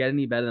 it doesn't get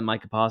any better than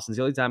Micah Parsons.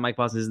 The only time Micah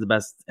Parsons is the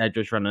best edge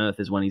rusher on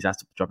earth is when he's asked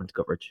to drop into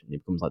coverage, and he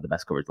becomes like the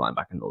best coverage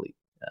linebacker in the league.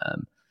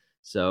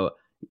 So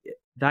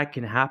that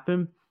can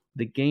happen.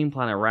 The game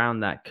plan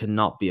around that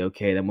cannot be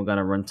okay. Then we're going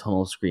to run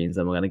tunnel screens.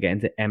 Then we're going to get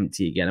into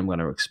empty again. I'm going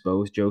to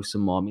expose Joe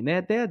some more. I mean,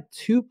 they had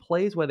 2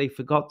 plays where they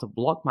forgot to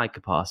block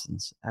Micah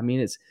Parsons. I mean,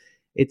 it's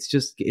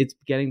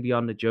getting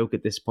beyond a joke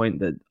at this point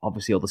that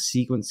obviously all the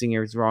sequencing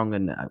here is wrong.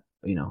 And,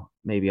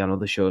 maybe on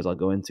other shows I'll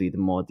go into even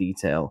more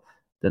detail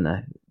than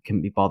I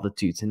can be bothered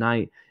to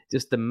tonight.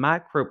 Just the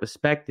macro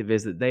perspective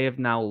is that they have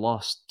now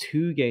lost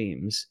 2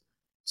 games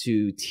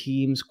to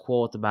teams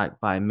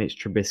quarterbacked by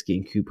Mitch Trubisky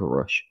and Cooper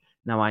Rush.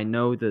 Now, I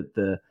know that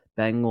the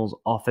Bengals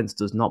offense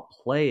does not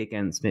play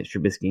against Mitch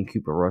Trubisky and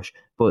Cooper Rush,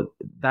 but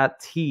that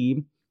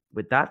team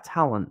with that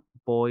talent,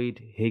 Boyd,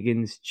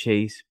 Higgins,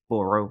 Chase,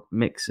 Burrow,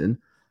 Mixon,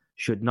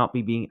 should not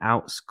be being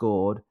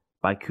outscored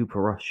by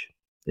Cooper Rush.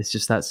 It's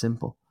just that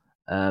simple.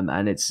 And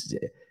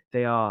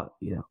they are,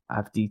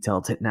 I've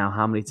detailed it now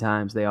how many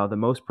times. They are the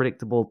most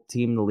predictable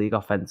team in the league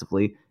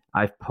offensively.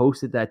 I've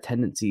posted their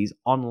tendencies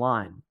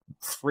online.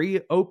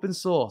 Free open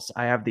source.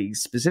 I have the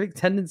specific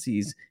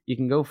tendencies. You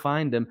can go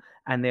find them,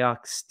 and they are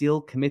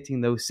still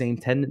committing those same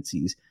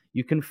tendencies.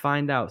 You can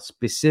find out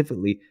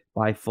specifically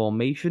by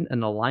formation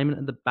and alignment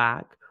at the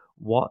back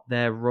what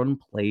their run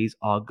plays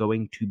are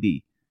going to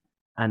be.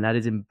 And that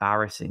is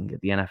embarrassing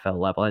at the NFL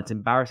level. And it's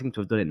embarrassing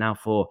to have done it now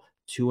for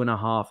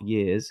 2.5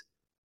 years,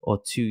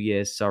 or 2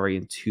 years,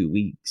 in 2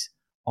 weeks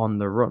on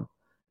the run.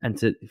 And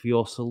for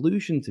your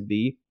solution to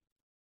be,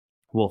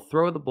 we'll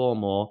throw the ball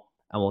more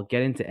and we'll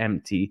get into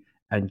empty,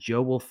 and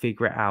Joe will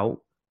figure it out.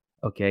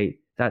 Okay,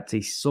 that's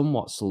a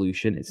somewhat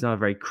solution. It's not a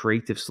very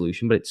creative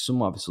solution, but it's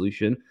somewhat of a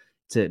solution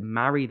to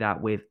marry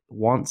that with,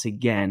 once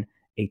again,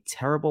 a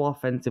terrible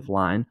offensive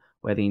line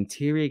where the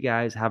interior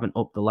guys haven't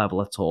upped the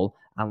level at all,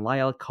 and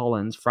Lyle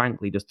Collins,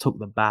 frankly, just took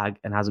the bag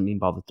and hasn't been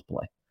bothered to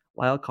play.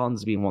 Lyle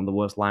Collins has been one of the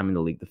worst linemen in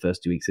the league the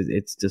first 2 weeks.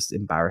 It's just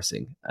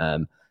embarrassing.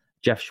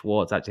 Jeff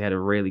Schwartz actually had a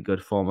really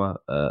good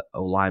former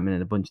O-lineman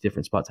in a bunch of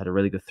different spots, had a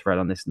really good thread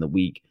on this in the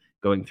week,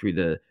 going through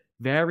the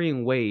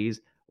varying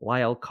ways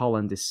Lyle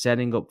Collins is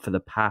setting up for the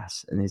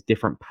pass and his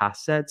different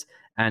pass sets,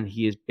 and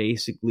he is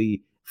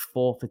basically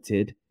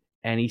forfeited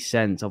any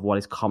sense of what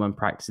is common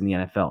practice in the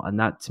NFL. And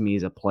that to me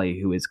is a player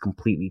who is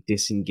completely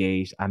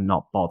disengaged and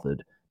not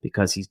bothered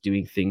because he's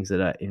doing things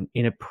that are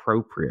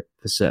inappropriate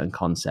for certain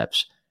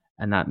concepts.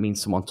 And that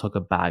means someone took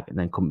a bag and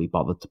then couldn't be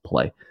bothered to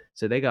play.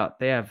 So they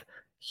have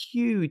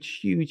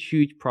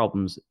huge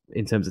problems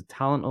in terms of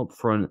talent up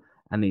front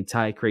and the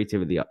entire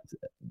creativity of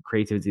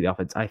the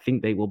offense. I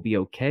think they will be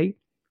okay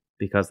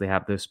because they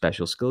have those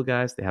special skill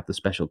guys, they have the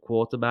special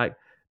quarterback,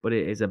 but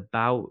it is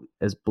about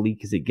as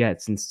bleak as it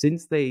gets. And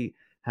since they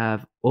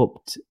have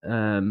upped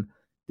the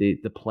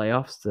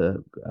playoffs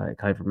to, I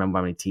can't even remember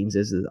how many teams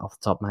is off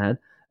the top of my head.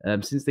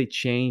 Since they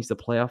changed the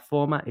playoff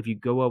format, if you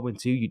go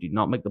 0-2, you do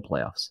not make the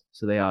playoffs.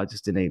 So they are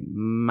just in a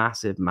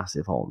massive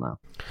hole now.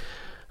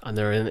 And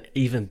they're in an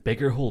even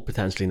bigger hole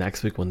potentially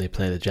next week when they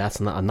play the Jets.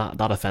 And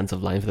that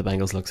offensive line for the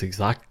Bengals looks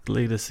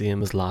exactly the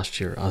same as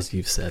last year, as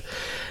you've said.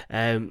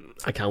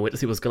 I can't wait to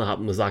see what's going to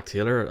happen with Zach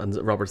Taylor and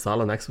Robert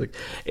Saleh next week.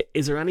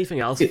 Is there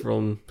anything else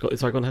from...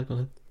 Sorry, go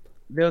ahead.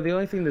 The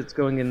only thing that's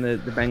going in the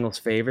Bengals'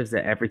 favor is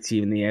that every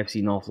team in the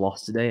AFC North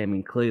lost today. I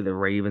mean, clearly the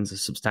Ravens are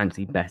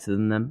substantially better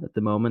than them at the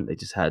moment. They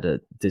just had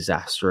a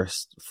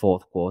disastrous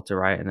fourth quarter,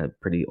 right, and a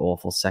pretty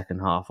awful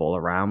second half all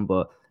around.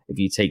 But if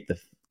you take the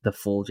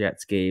full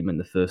Jets game and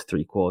the first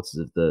three quarters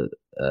of the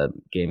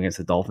game against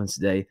the Dolphins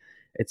today,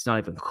 it's not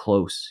even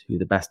close who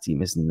the best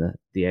team is in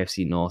the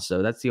AFC North.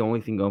 So that's the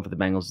only thing going for the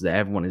Bengals is that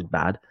everyone is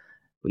bad.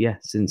 But yeah,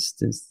 since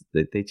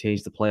they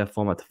changed the playoff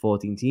format to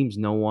 14 teams,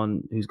 no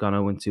one who's gone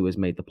 0-2 has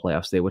made the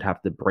playoffs. They would have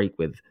to break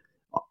with,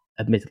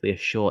 admittedly, a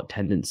short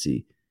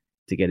tendency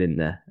to get in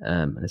there,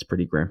 and it's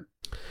pretty grim.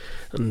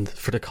 And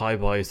for the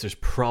Cowboys, there's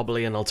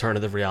probably an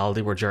alternative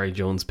reality where Jerry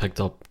Jones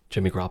picked up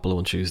Jimmy Garoppolo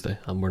on Tuesday,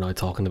 and we're now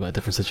talking about a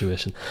different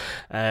situation.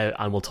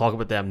 And we'll talk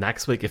about them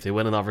next week. If they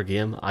win another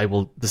game, I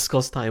will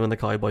discuss time on the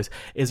Cowboys.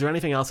 Is there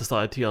anything else that stood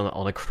out to you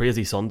on a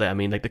crazy Sunday? I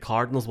mean, like the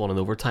Cardinals won in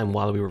overtime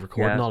while we were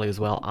recording, Ollie, as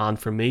well. And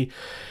for me,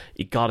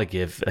 you got to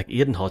give, like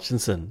Aiden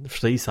Hutchinson,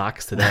 3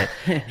 sacks today.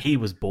 He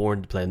was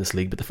born to play in this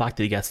league, but the fact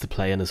that he gets to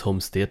play in his home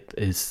state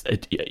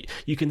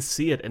you can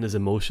see it in his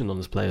emotion on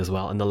his play as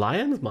well. And the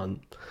Lions,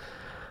 man,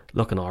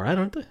 looking all right,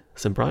 aren't they?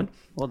 Sim Brown?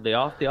 Well,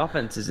 the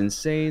offense is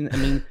insane. I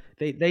mean,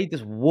 they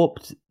just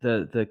whooped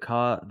the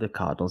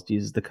Cardinals,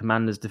 Jesus, the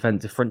Commanders'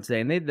 defensive front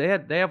today, and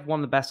they have one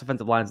of the best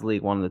defensive lines in the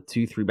league, one of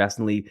the 2-3 best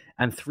in the league,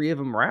 and 3 of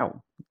them were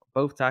out.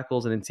 Both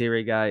tackles and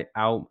interior guy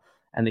out,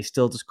 and they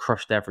still just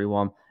crushed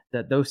everyone.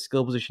 That those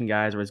skill position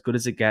guys are as good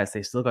as it gets.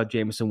 They still got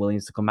Jameson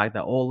Williams to come back.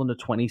 They're all under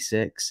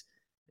 26.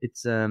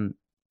 It's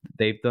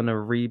they've done a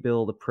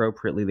rebuild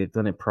appropriately. They've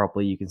done it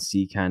properly. You can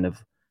see kind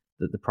of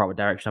the proper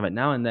direction of it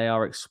now, and they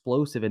are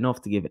explosive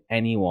enough to give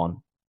anyone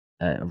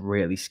a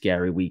really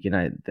scary week.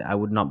 And I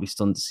would not be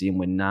stunned to see them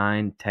win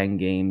 9-10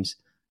 games.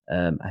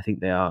 I think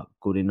they are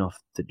good enough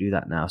to do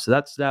that now. So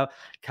that's now.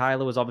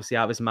 Kyler was obviously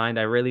out of his mind.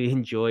 I really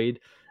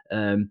enjoyed.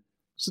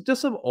 So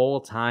just some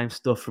all-time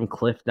stuff from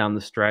Cliff down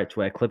the stretch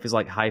where Cliff is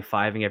like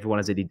high-fiving everyone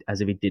as if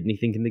he did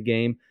anything in the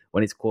game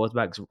when his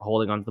quarterback's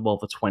holding onto the ball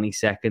for 20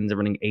 seconds and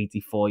running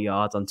 84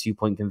 yards on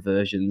 2-point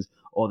conversions,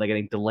 or they're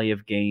getting delay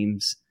of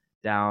games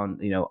down,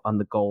 on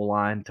the goal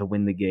line to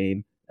win the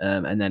game.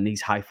 And then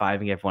he's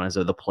high-fiving everyone as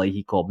though the play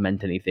he called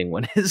meant anything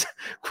when his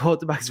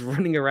quarterback's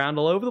running around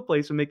all over the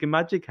place and making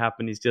magic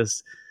happen. He's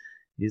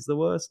the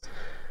worst.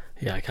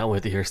 Yeah, I can't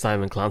wait to hear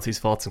Simon Clancy's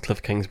thoughts on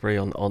Cliff Kingsbury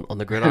on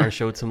the Gridiron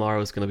Show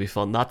tomorrow. It's going to be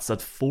fun. That's at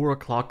 4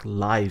 o'clock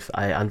live.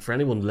 And for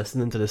anyone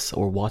listening to this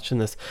or watching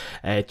this,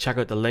 check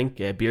out the link,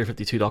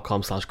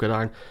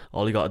 beer52.com/gridiron.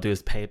 All you got to do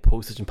is pay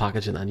postage and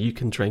packaging, and you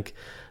can drink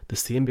the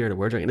same beer that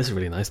we're drinking. This is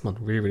really nice, man.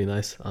 Really, really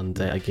nice. And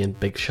again,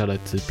 big shout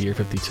out to Beer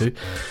 52.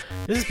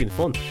 This has been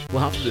fun.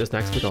 We'll have to do this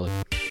next week, Ollie.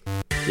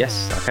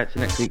 Yes, I'll catch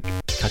you next week.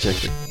 Catch you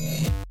next week.